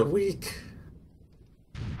kind of weak.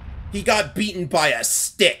 He got beaten by a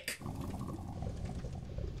stick.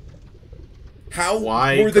 How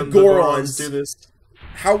were the Gorons do this?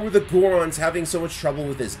 How were the Gorons having so much trouble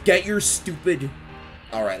with this? Get your stupid...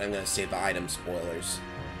 Alright, I'm gonna save the item spoilers.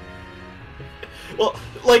 Well,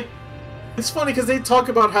 like, it's funny because they talk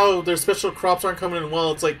about how their special crops aren't coming in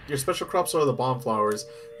well. It's like, your special crops are the bomb flowers.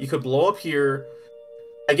 You could blow up here.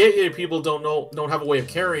 I get you, people don't have a way of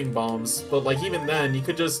carrying bombs, but like, even then, you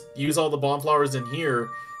could just use all the bomb flowers in here.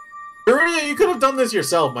 Ocarina, you could have done this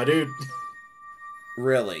yourself, my dude.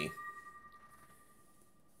 Really?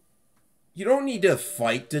 You don't need to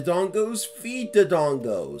fight Dodongos, feed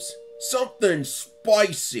Dodongos. Something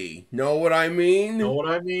spicy. Know what I mean? Know what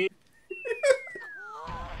I mean?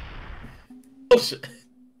 Bullshit.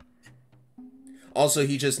 Also,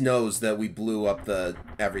 he just knows that we blew up the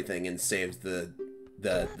everything and saved the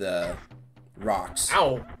rocks.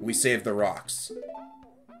 Ow! We saved the rocks.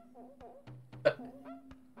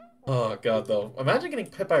 Oh god, though. Imagine getting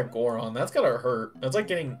hit by a Goron. That's gotta hurt. That's like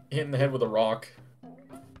getting hit in the head with a rock.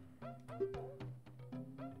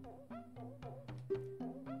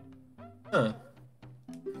 Huh.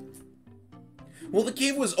 Well, the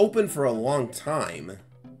cave was open for a long time.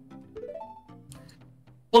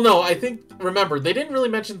 Well, no, I think, remember, they didn't really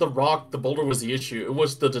mention the rock, the boulder was the issue. It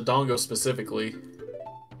was the Dodongo specifically.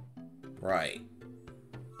 Right.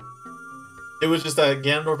 It was just that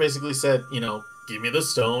Ganondorf basically said, you know, give me the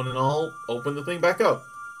stone and I'll open the thing back up.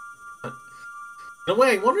 In a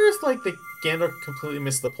way, I wonder if, like, the Ganondorf completely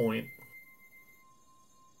missed the point.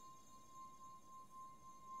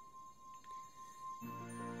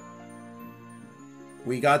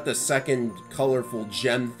 We got the second colorful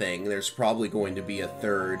gem thing. There's probably going to be a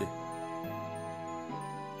third. With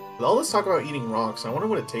all this talk about eating rocks, I wonder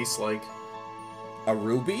what it tastes like. A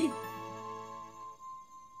ruby?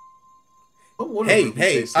 What hey,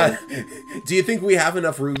 taste like? Do you think we have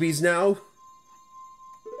enough rubies now?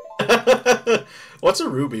 What's a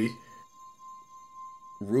ruby?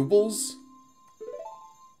 Rubles?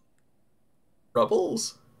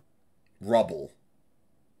 Rubbles? Rubble.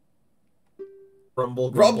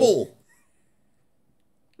 Rumble. Rubble!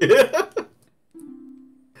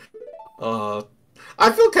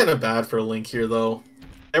 I feel kind of bad for Link here, though.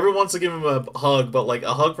 Everyone wants to give him a hug, but like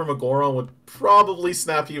a hug from a Goron would probably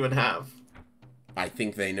snap you in half. I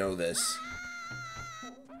think they know this.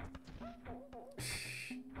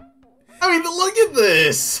 I mean, look at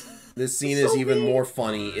this! This scene is even more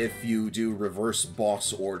funny if you do reverse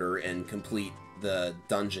boss order and complete the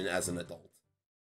dungeon as an adult.